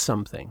still a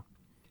something.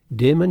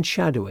 Dim and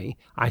shadowy,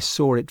 I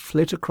saw it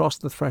flit across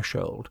the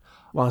threshold,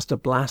 whilst a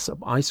blast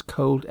of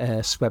ice-cold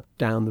air swept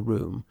down the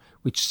room,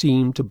 which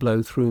seemed to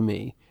blow through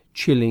me,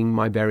 chilling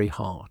my very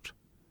heart.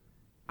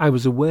 I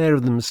was aware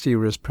of the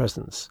mysterious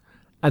presence,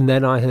 and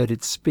then I heard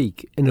it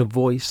speak in a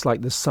voice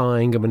like the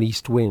sighing of an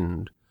east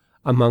wind,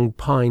 among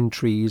pine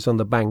trees on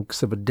the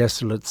banks of a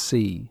desolate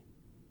sea.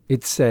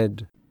 It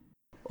said,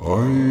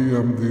 "I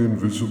am the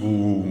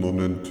invisible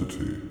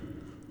nonentity.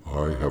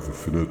 I have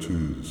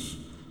affinities,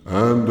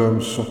 and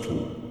am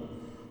subtle.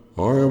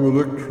 I am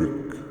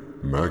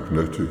electric,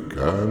 magnetic,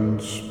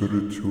 and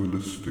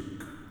spiritualistic.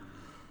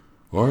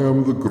 I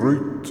am the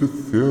great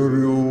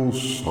ethereal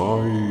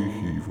sigh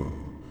heaver.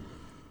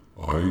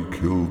 I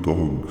kill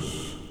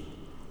dogs,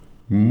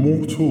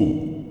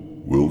 Mortal,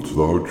 wilt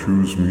thou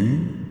choose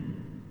me?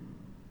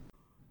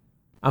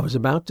 I was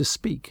about to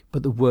speak,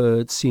 but the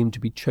words seemed to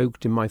be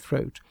choked in my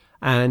throat,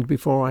 and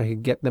before I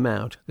could get them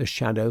out, the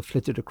shadow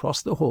flitted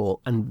across the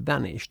hall and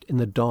vanished in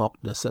the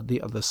darkness at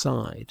the other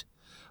side,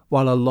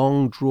 while a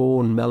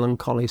long-drawn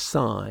melancholy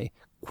sigh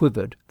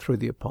quivered through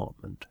the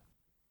apartment.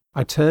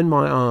 I turned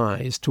my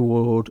eyes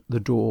toward the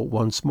door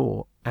once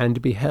more,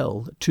 and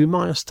beheld, to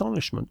my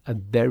astonishment, a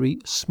very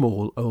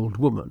small old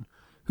woman,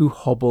 who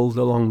hobbled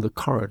along the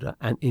corridor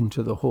and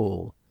into the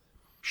hall.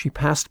 She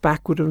passed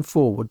backward and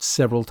forward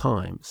several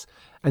times,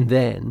 and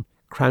then,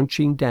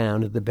 crouching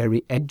down at the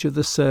very edge of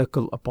the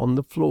circle upon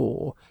the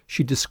floor,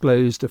 she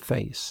disclosed a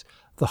face,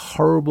 the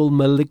horrible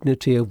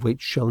malignity of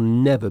which shall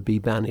never be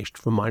banished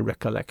from my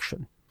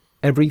recollection.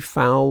 Every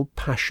foul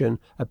passion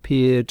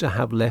appeared to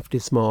have left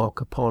its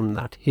mark upon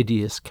that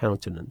hideous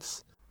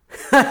countenance.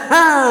 "Ha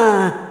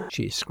ha!"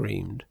 she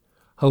screamed,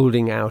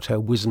 holding out her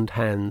wizened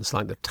hands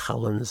like the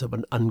talons of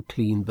an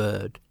unclean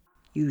bird.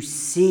 "You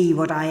see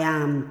what I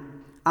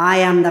am. I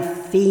am the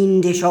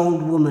fiendish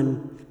old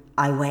woman.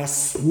 I wear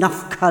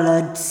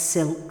snuff-coloured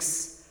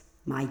silks.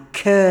 My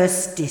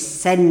curse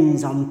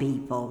descends on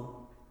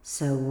people.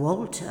 Sir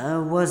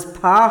Walter was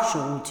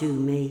partial to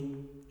me.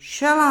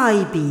 Shall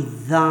I be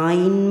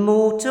thine,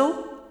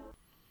 mortal?"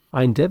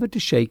 I endeavoured to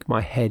shake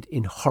my head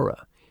in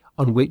horror,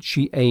 on which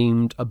she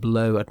aimed a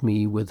blow at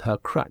me with her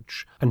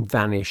crutch and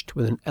vanished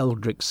with an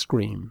eldritch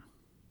scream.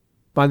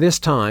 By this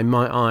time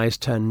my eyes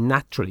turned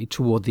naturally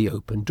toward the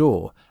open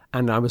door,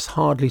 and I was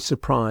hardly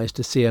surprised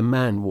to see a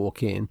man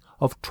walk in,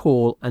 of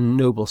tall and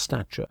noble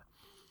stature.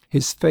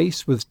 His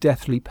face was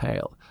deathly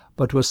pale,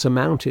 but was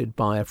surmounted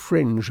by a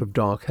fringe of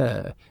dark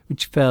hair,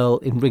 which fell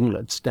in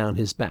ringlets down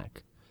his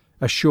back.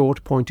 A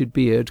short pointed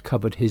beard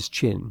covered his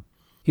chin.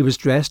 He was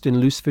dressed in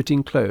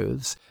loose-fitting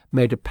clothes,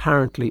 made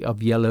apparently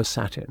of yellow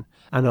satin,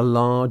 and a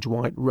large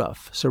white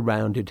ruff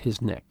surrounded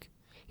his neck.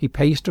 He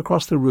paced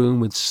across the room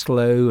with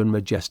slow and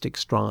majestic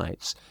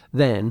strides.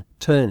 Then,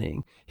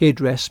 turning, he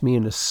addressed me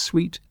in a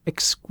sweet,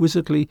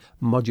 exquisitely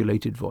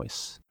modulated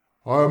voice.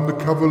 I am the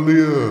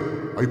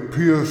cavalier. I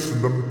pierce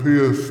and am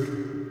pierced.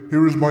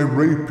 Here is my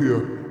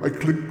rapier. I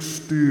clink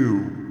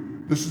steel.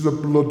 This is a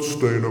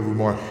bloodstain over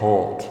my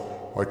heart.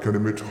 I can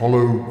emit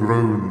hollow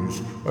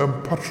groans. I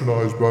am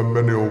patronized by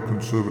many old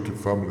conservative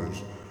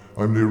families.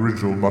 I am the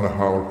original Manor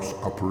House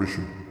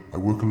apparition. I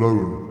work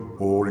alone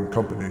or in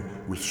company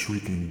with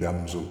shrieking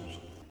damsels.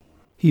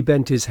 He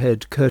bent his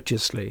head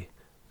courteously,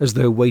 as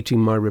though waiting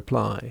my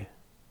reply,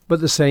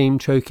 but the same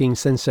choking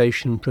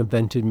sensation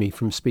prevented me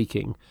from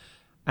speaking,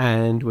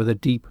 and with a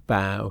deep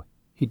bow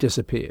he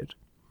disappeared.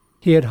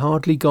 He had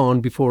hardly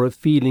gone before a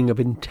feeling of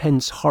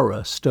intense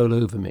horror stole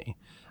over me,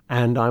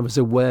 and I was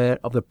aware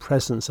of the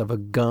presence of a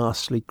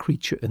ghastly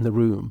creature in the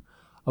room,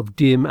 of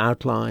dim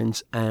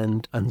outlines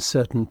and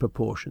uncertain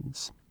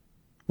proportions.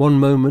 One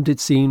moment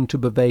it seemed to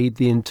pervade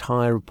the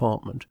entire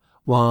apartment,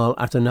 while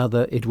at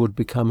another it would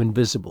become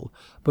invisible,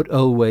 but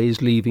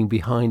always leaving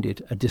behind it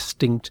a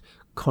distinct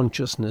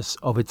consciousness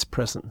of its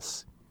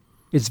presence.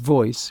 Its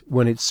voice,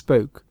 when it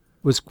spoke,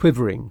 was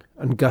quivering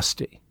and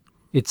gusty.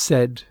 It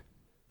said,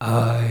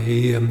 "I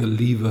am the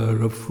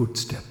lever of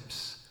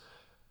footsteps,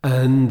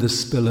 and the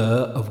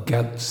spiller of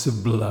gouts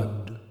of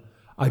blood.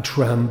 I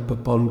tramp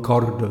upon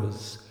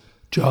corridors.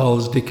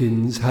 Charles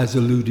Dickens has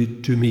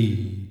alluded to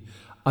me.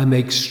 I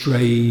make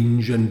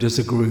strange and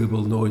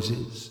disagreeable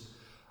noises.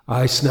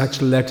 I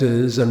snatch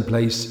letters and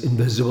place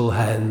invisible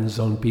hands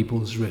on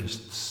people's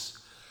wrists.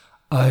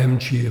 I am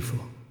cheerful.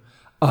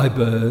 I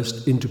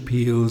burst into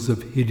peals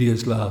of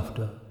hideous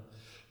laughter.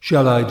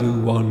 Shall I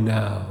do one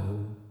now?"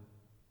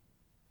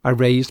 I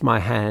raised my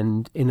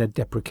hand in a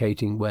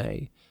deprecating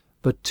way,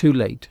 but too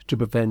late to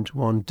prevent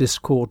one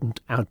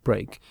discordant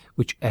outbreak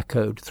which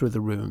echoed through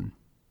the room.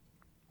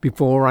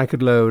 Before I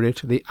could lower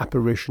it, the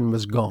apparition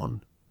was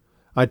gone.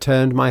 I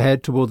turned my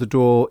head toward the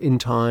door in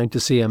time to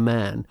see a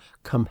man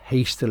come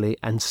hastily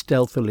and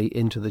stealthily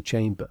into the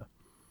chamber.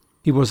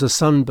 He was a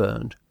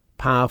sunburned,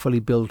 powerfully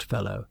built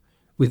fellow,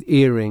 with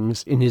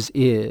earrings in his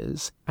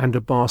ears and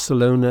a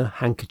Barcelona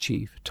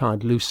handkerchief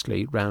tied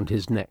loosely round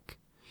his neck.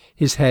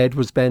 His head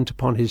was bent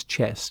upon his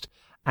chest,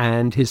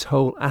 and his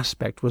whole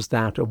aspect was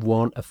that of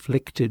one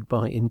afflicted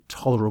by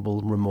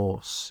intolerable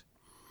remorse.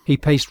 He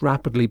paced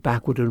rapidly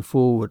backward and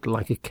forward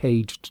like a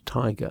caged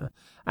tiger,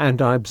 and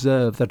I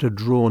observed that a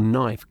drawn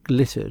knife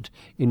glittered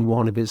in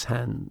one of his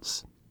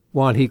hands,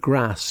 while he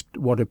grasped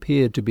what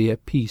appeared to be a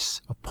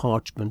piece of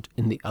parchment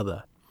in the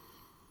other.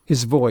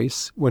 His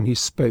voice, when he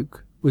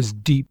spoke, was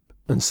deep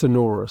and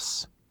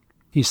sonorous.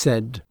 He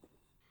said,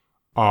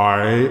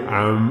 I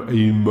am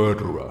a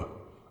murderer.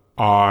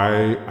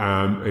 I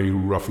am a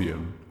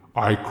ruffian.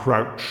 I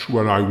crouch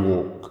when I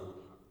walk.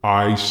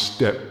 I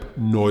step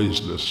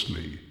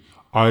noiselessly.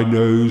 I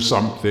know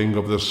something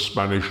of the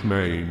Spanish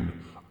Main.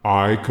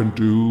 I can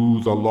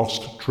do the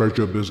lost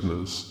treasure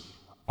business.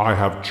 I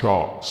have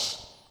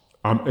charts.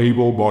 I'm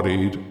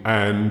able-bodied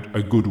and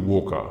a good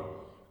walker,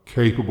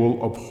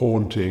 capable of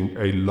haunting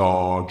a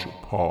large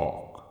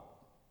park.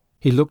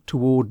 He looked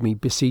toward me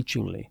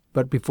beseechingly,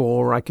 but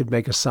before I could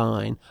make a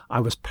sign, I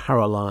was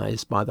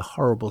paralyzed by the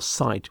horrible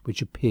sight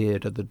which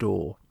appeared at the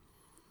door.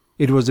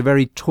 It was a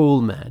very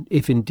tall man,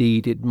 if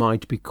indeed it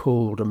might be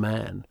called a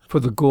man, for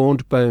the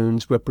gaunt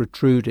bones were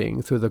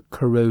protruding through the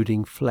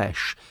corroding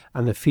flesh,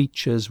 and the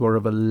features were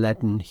of a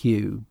leaden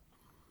hue.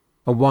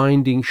 A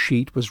winding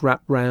sheet was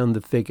wrapped round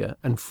the figure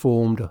and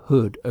formed a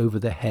hood over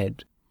the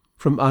head,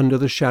 from under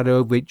the shadow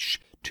of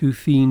which two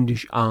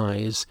fiendish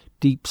eyes,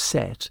 deep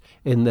set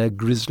in their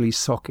grisly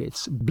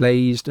sockets,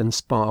 blazed and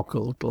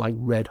sparkled like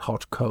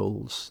red-hot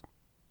coals.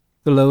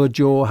 The lower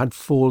jaw had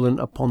fallen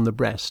upon the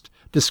breast,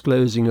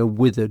 disclosing a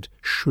withered,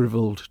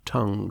 shrivelled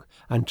tongue,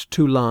 and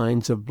two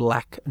lines of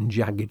black and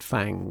jagged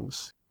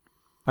fangs.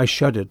 I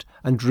shuddered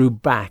and drew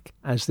back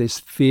as this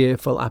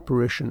fearful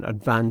apparition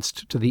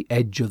advanced to the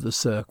edge of the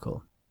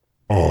circle.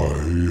 "I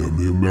am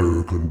the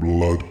American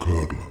blood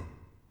curdler,"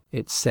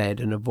 it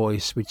said in a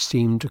voice which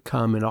seemed to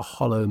come in a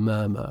hollow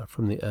murmur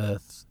from the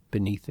earth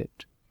beneath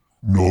it.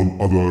 "None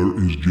other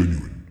is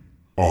genuine.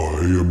 I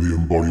am the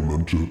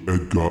embodiment of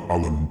Edgar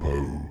Allan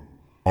Poe.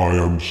 I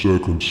am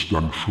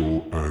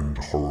circumstantial and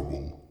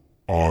horrible.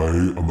 I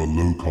am a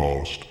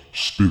low-caste,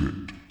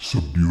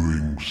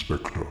 spirit-subduing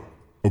spectre.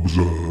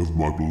 Observe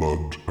my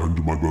blood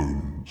and my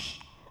bones.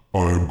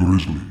 I am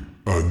grisly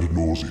and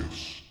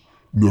nauseous.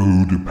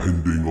 No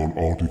depending on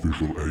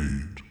artificial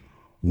aid.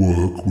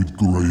 Work with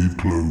grave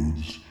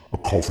clothes, a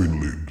coffin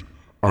lid,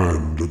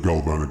 and a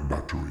galvanic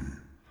battery.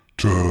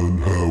 Turn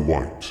her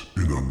white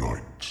in a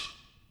night."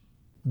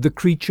 The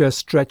creature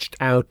stretched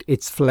out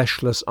its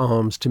fleshless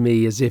arms to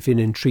me as if in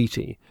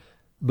entreaty,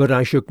 but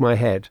I shook my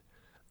head,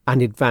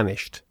 and it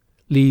vanished,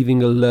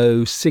 leaving a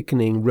low,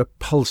 sickening,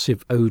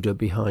 repulsive odour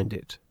behind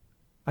it.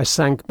 I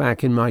sank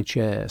back in my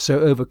chair, so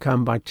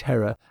overcome by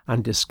terror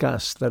and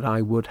disgust that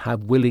I would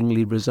have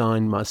willingly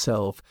resigned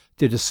myself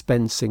to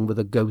dispensing with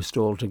a ghost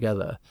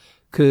altogether,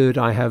 could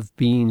I have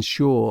been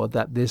sure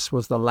that this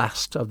was the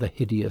last of the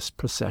hideous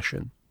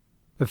procession.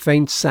 The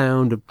faint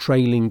sound of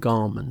trailing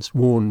garments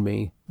warned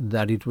me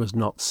that it was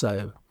not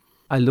so.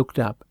 I looked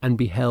up and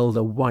beheld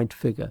a white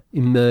figure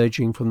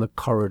emerging from the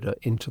corridor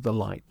into the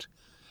light.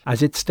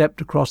 As it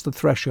stepped across the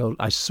threshold,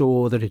 I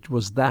saw that it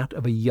was that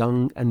of a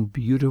young and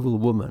beautiful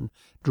woman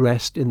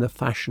dressed in the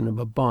fashion of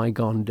a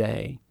bygone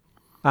day.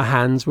 Her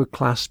hands were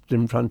clasped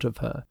in front of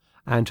her,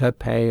 and her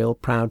pale,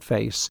 proud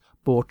face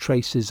bore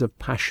traces of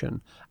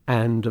passion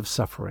and of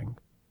suffering.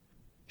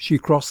 She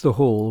crossed the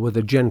hall with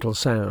a gentle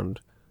sound,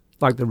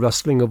 like the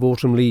rustling of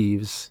autumn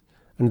leaves,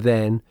 and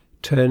then,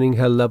 turning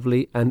her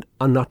lovely and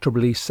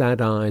unutterably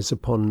sad eyes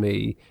upon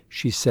me,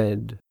 she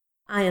said,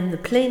 "I am the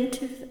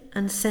plaintive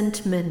and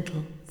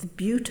sentimental, the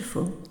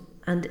beautiful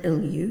and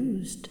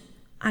ill-used.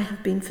 I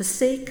have been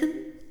forsaken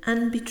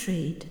and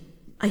betrayed.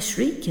 I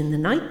shriek in the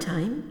night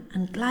time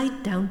and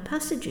glide down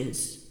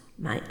passages.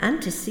 My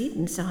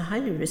antecedents are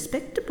highly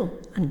respectable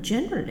and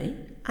generally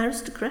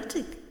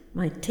aristocratic.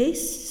 My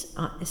tastes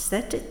are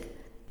aesthetic.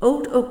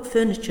 Old oak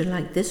furniture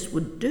like this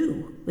would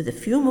do, with a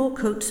few more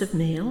coats of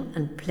mail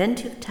and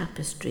plenty of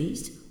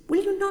tapestries.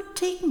 Will you not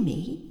take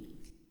me?"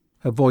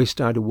 Her voice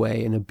died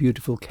away in a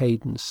beautiful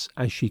cadence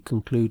as she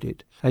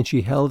concluded, and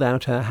she held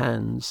out her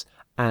hands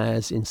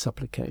as in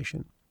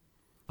supplication.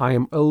 I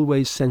am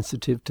always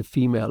sensitive to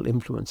female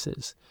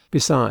influences.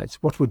 Besides,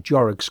 what would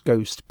Jorrocks'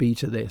 ghost be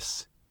to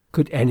this?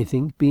 Could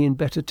anything be in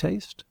better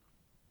taste?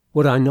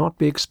 Would I not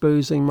be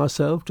exposing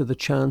myself to the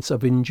chance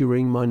of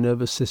injuring my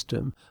nervous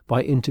system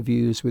by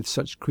interviews with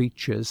such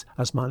creatures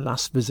as my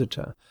last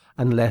visitor,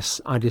 unless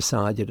I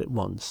decided at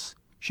once?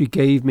 She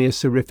gave me a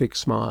seraphic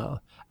smile,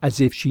 as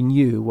if she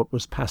knew what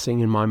was passing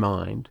in my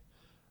mind.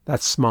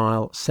 That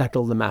smile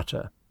settled the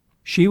matter.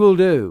 "She will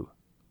do,"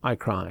 I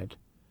cried.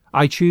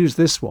 "I choose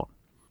this one."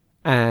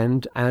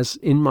 And as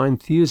in my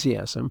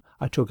enthusiasm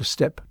I took a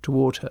step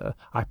toward her,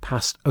 I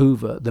passed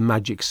over the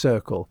magic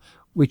circle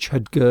which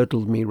had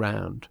girdled me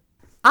round.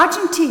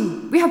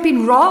 "Argentine, we have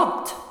been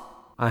robbed!"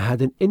 I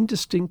had an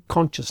indistinct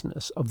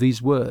consciousness of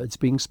these words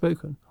being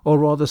spoken, or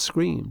rather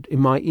screamed, in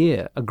my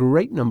ear a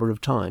great number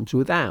of times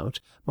without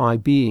my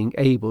being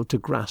able to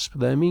grasp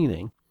their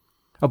meaning.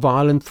 A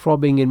violent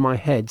throbbing in my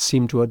head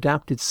seemed to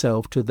adapt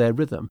itself to their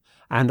rhythm,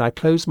 and I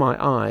closed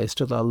my eyes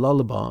to the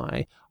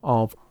lullaby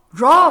of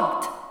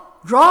 "Robbed!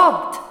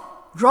 Robbed!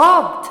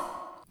 Robbed!"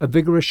 A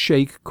vigorous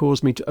shake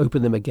caused me to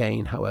open them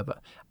again,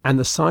 however, and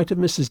the sight of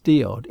Mrs.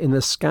 Deod in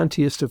the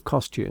scantiest of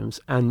costumes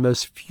and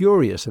most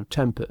furious of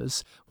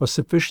tempers was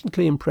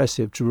sufficiently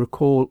impressive to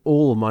recall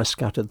all my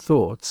scattered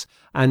thoughts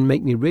and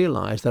make me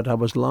realize that I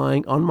was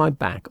lying on my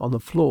back on the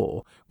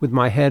floor with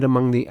my head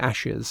among the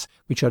ashes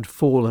which had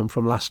fallen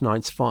from last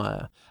night's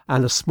fire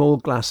and a small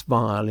glass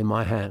vial in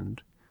my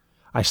hand.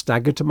 I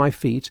staggered to my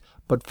feet,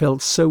 but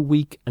felt so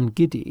weak and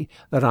giddy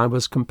that I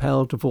was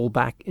compelled to fall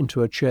back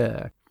into a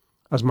chair.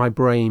 As my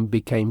brain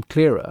became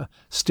clearer,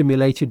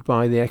 stimulated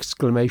by the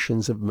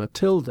exclamations of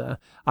Matilda,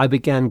 I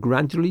began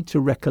gradually to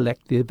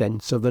recollect the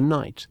events of the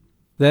night.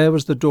 There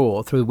was the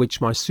door through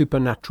which my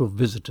supernatural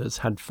visitors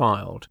had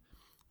filed.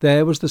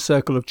 There was the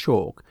circle of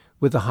chalk,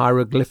 with the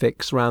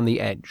hieroglyphics round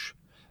the edge.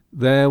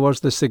 There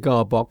was the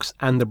cigar box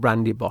and the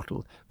brandy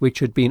bottle, which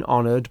had been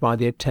honoured by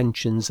the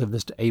attentions of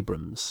Mr.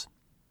 Abrams.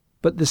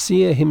 But the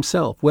seer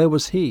himself, where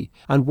was he?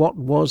 And what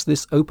was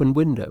this open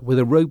window, with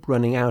a rope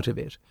running out of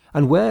it?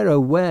 And where, oh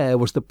where,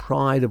 was the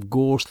pride of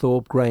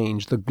Goresthorpe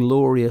Grange, the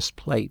glorious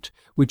plate,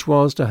 which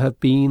was to have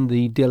been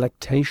the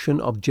delectation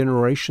of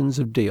generations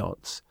of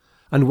Diots?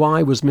 And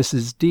why was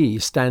Mrs. D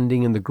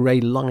standing in the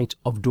grey light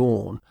of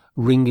dawn,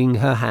 wringing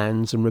her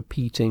hands and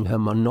repeating her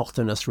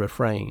monotonous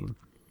refrain?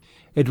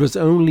 It was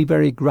only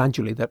very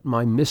gradually that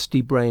my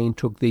misty brain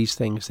took these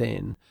things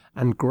in,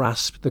 and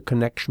grasped the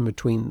connection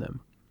between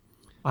them.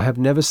 I have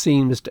never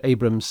seen Mr.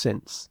 Abrams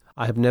since.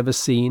 I have never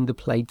seen the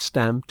plate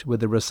stamped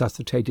with the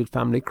resuscitated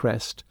family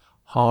crest.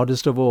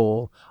 Hardest of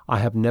all, I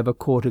have never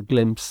caught a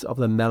glimpse of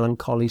the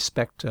melancholy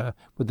spectre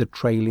with the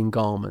trailing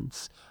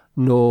garments,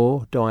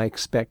 nor do I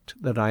expect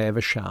that I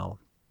ever shall.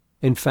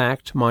 In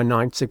fact, my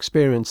night's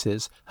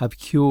experiences have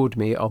cured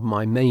me of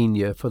my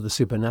mania for the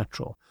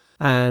supernatural,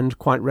 and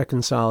quite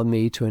reconciled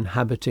me to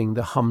inhabiting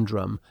the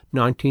humdrum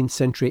 19th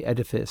century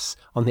edifice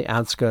on the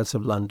outskirts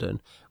of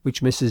London,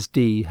 which Mrs.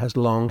 D has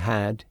long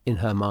had in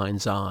her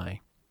mind's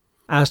eye.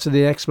 As to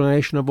the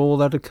explanation of all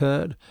that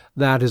occurred,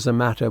 that is a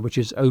matter which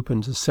is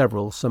open to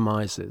several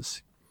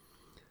surmises.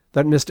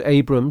 That Mr.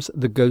 Abrams,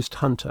 the ghost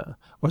hunter,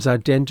 was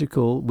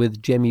identical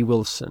with Jemmy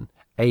Wilson,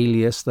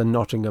 alias the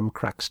Nottingham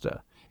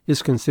Crackster,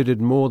 is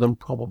considered more than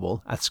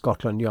probable at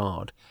Scotland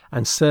Yard,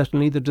 and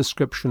certainly the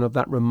description of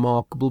that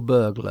remarkable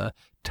burglar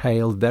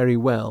tailed very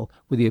well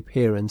with the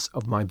appearance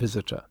of my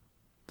visitor.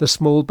 The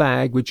small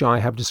bag which I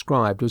have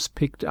described was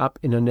picked up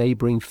in a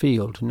neighbouring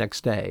field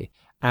next day,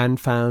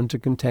 and found to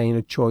contain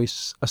a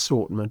choice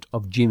assortment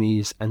of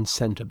jimmies and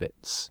centre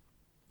bits.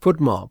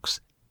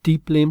 Footmarks,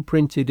 deeply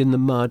imprinted in the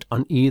mud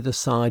on either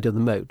side of the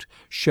moat,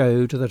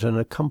 showed that an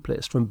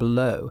accomplice from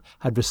below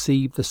had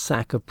received the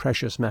sack of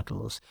precious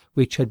metals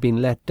which had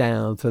been let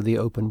down through the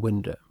open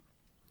window.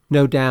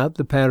 No doubt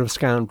the pair of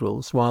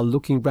scoundrels, while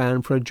looking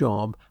round for a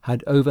job,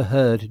 had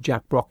overheard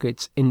Jack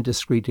Brocket's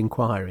indiscreet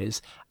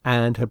inquiries,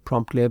 and had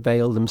promptly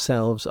availed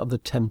themselves of the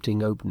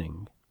tempting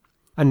opening.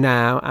 And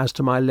now, as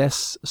to my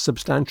less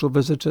substantial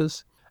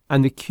visitors,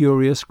 and the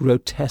curious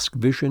grotesque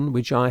vision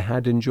which I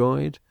had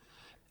enjoyed,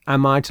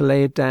 am I to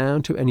lay it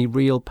down to any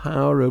real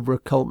power over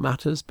occult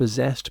matters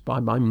possessed by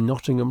my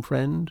Nottingham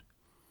friend?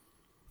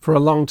 For a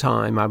long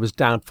time I was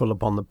doubtful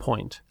upon the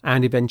point,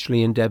 and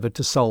eventually endeavoured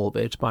to solve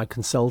it by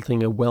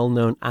consulting a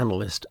well-known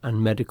analyst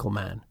and medical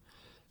man,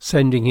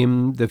 sending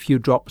him the few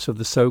drops of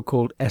the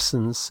so-called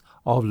essence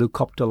of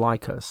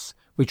Leucoptolycus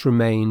which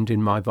remained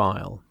in my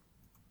vial.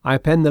 I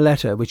append the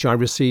letter which I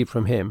received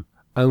from him,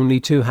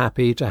 only too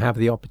happy to have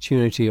the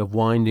opportunity of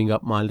winding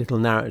up my little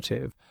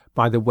narrative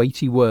by the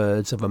weighty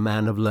words of a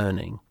man of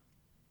learning.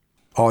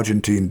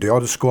 Argentine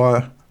Deod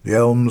Esquire, The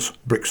Elms,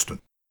 Brixton.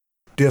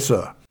 Dear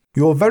Sir,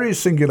 your very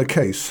singular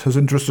case has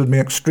interested me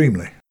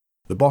extremely.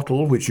 The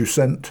bottle which you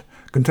sent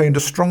contained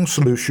a strong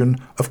solution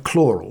of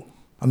chloral,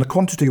 and the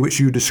quantity which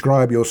you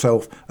describe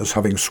yourself as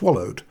having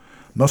swallowed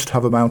must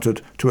have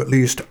amounted to at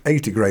least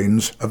 80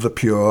 grains of the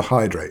pure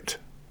hydrate.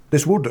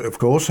 This would, of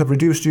course, have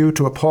reduced you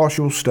to a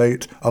partial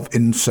state of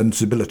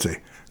insensibility,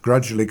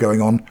 gradually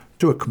going on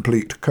to a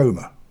complete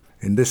coma.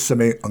 In this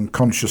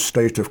semi-unconscious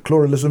state of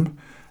chloralism,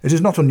 it is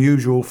not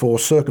unusual for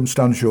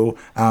circumstantial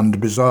and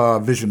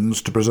bizarre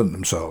visions to present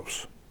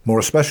themselves, more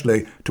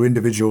especially to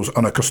individuals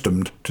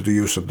unaccustomed to the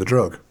use of the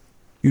drug.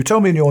 You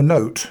tell me in your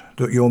note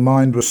that your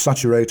mind was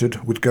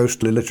saturated with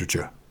ghostly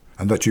literature,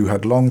 and that you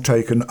had long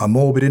taken a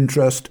morbid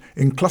interest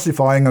in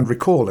classifying and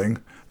recalling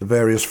the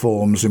various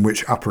forms in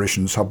which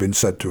apparitions have been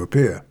said to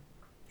appear.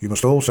 You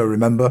must also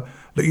remember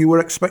that you were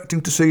expecting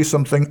to see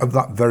something of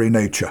that very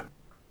nature,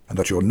 and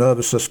that your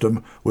nervous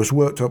system was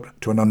worked up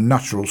to an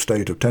unnatural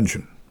state of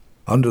tension.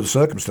 Under the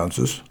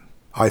circumstances,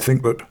 I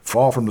think that,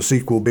 far from the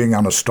sequel being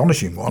an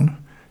astonishing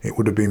one, it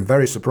would have been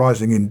very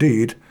surprising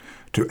indeed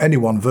to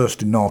anyone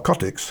versed in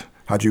narcotics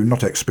had you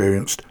not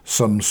experienced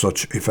some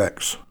such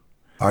effects.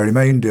 I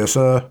remain, dear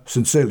sir,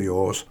 sincerely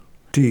yours,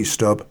 T.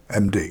 Stubb,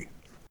 M.D.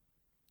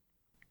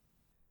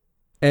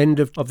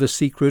 End of The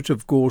Secret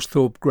of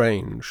Goresthorpe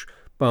Grange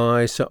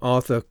by Sir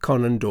Arthur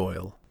Conan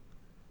Doyle.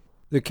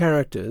 The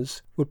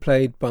characters were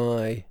played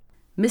by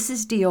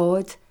Mrs.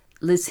 Deod,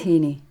 Liz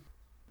Haney.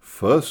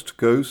 First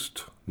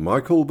ghost,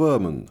 Michael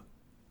Berman.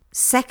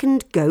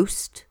 Second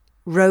ghost,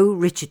 Roe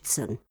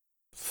Richardson.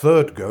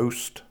 Third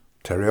ghost,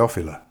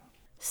 Teriophila.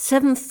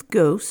 Seventh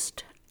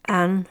ghost,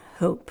 Anne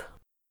Hope.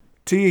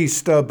 T.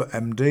 Stubb,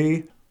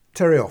 M.D.,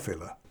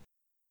 Teriophila.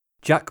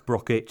 Jack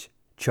Brockett,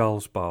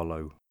 Charles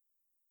Barlow.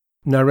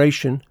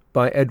 Narration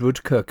by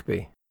Edward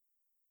Kirkby.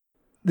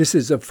 This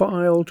is a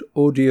filed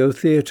audio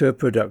theatre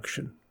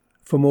production.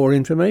 For more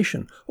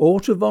information or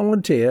to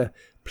volunteer,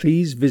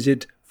 please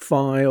visit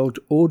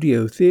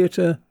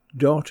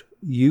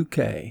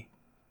filedaudiotheatre.uk.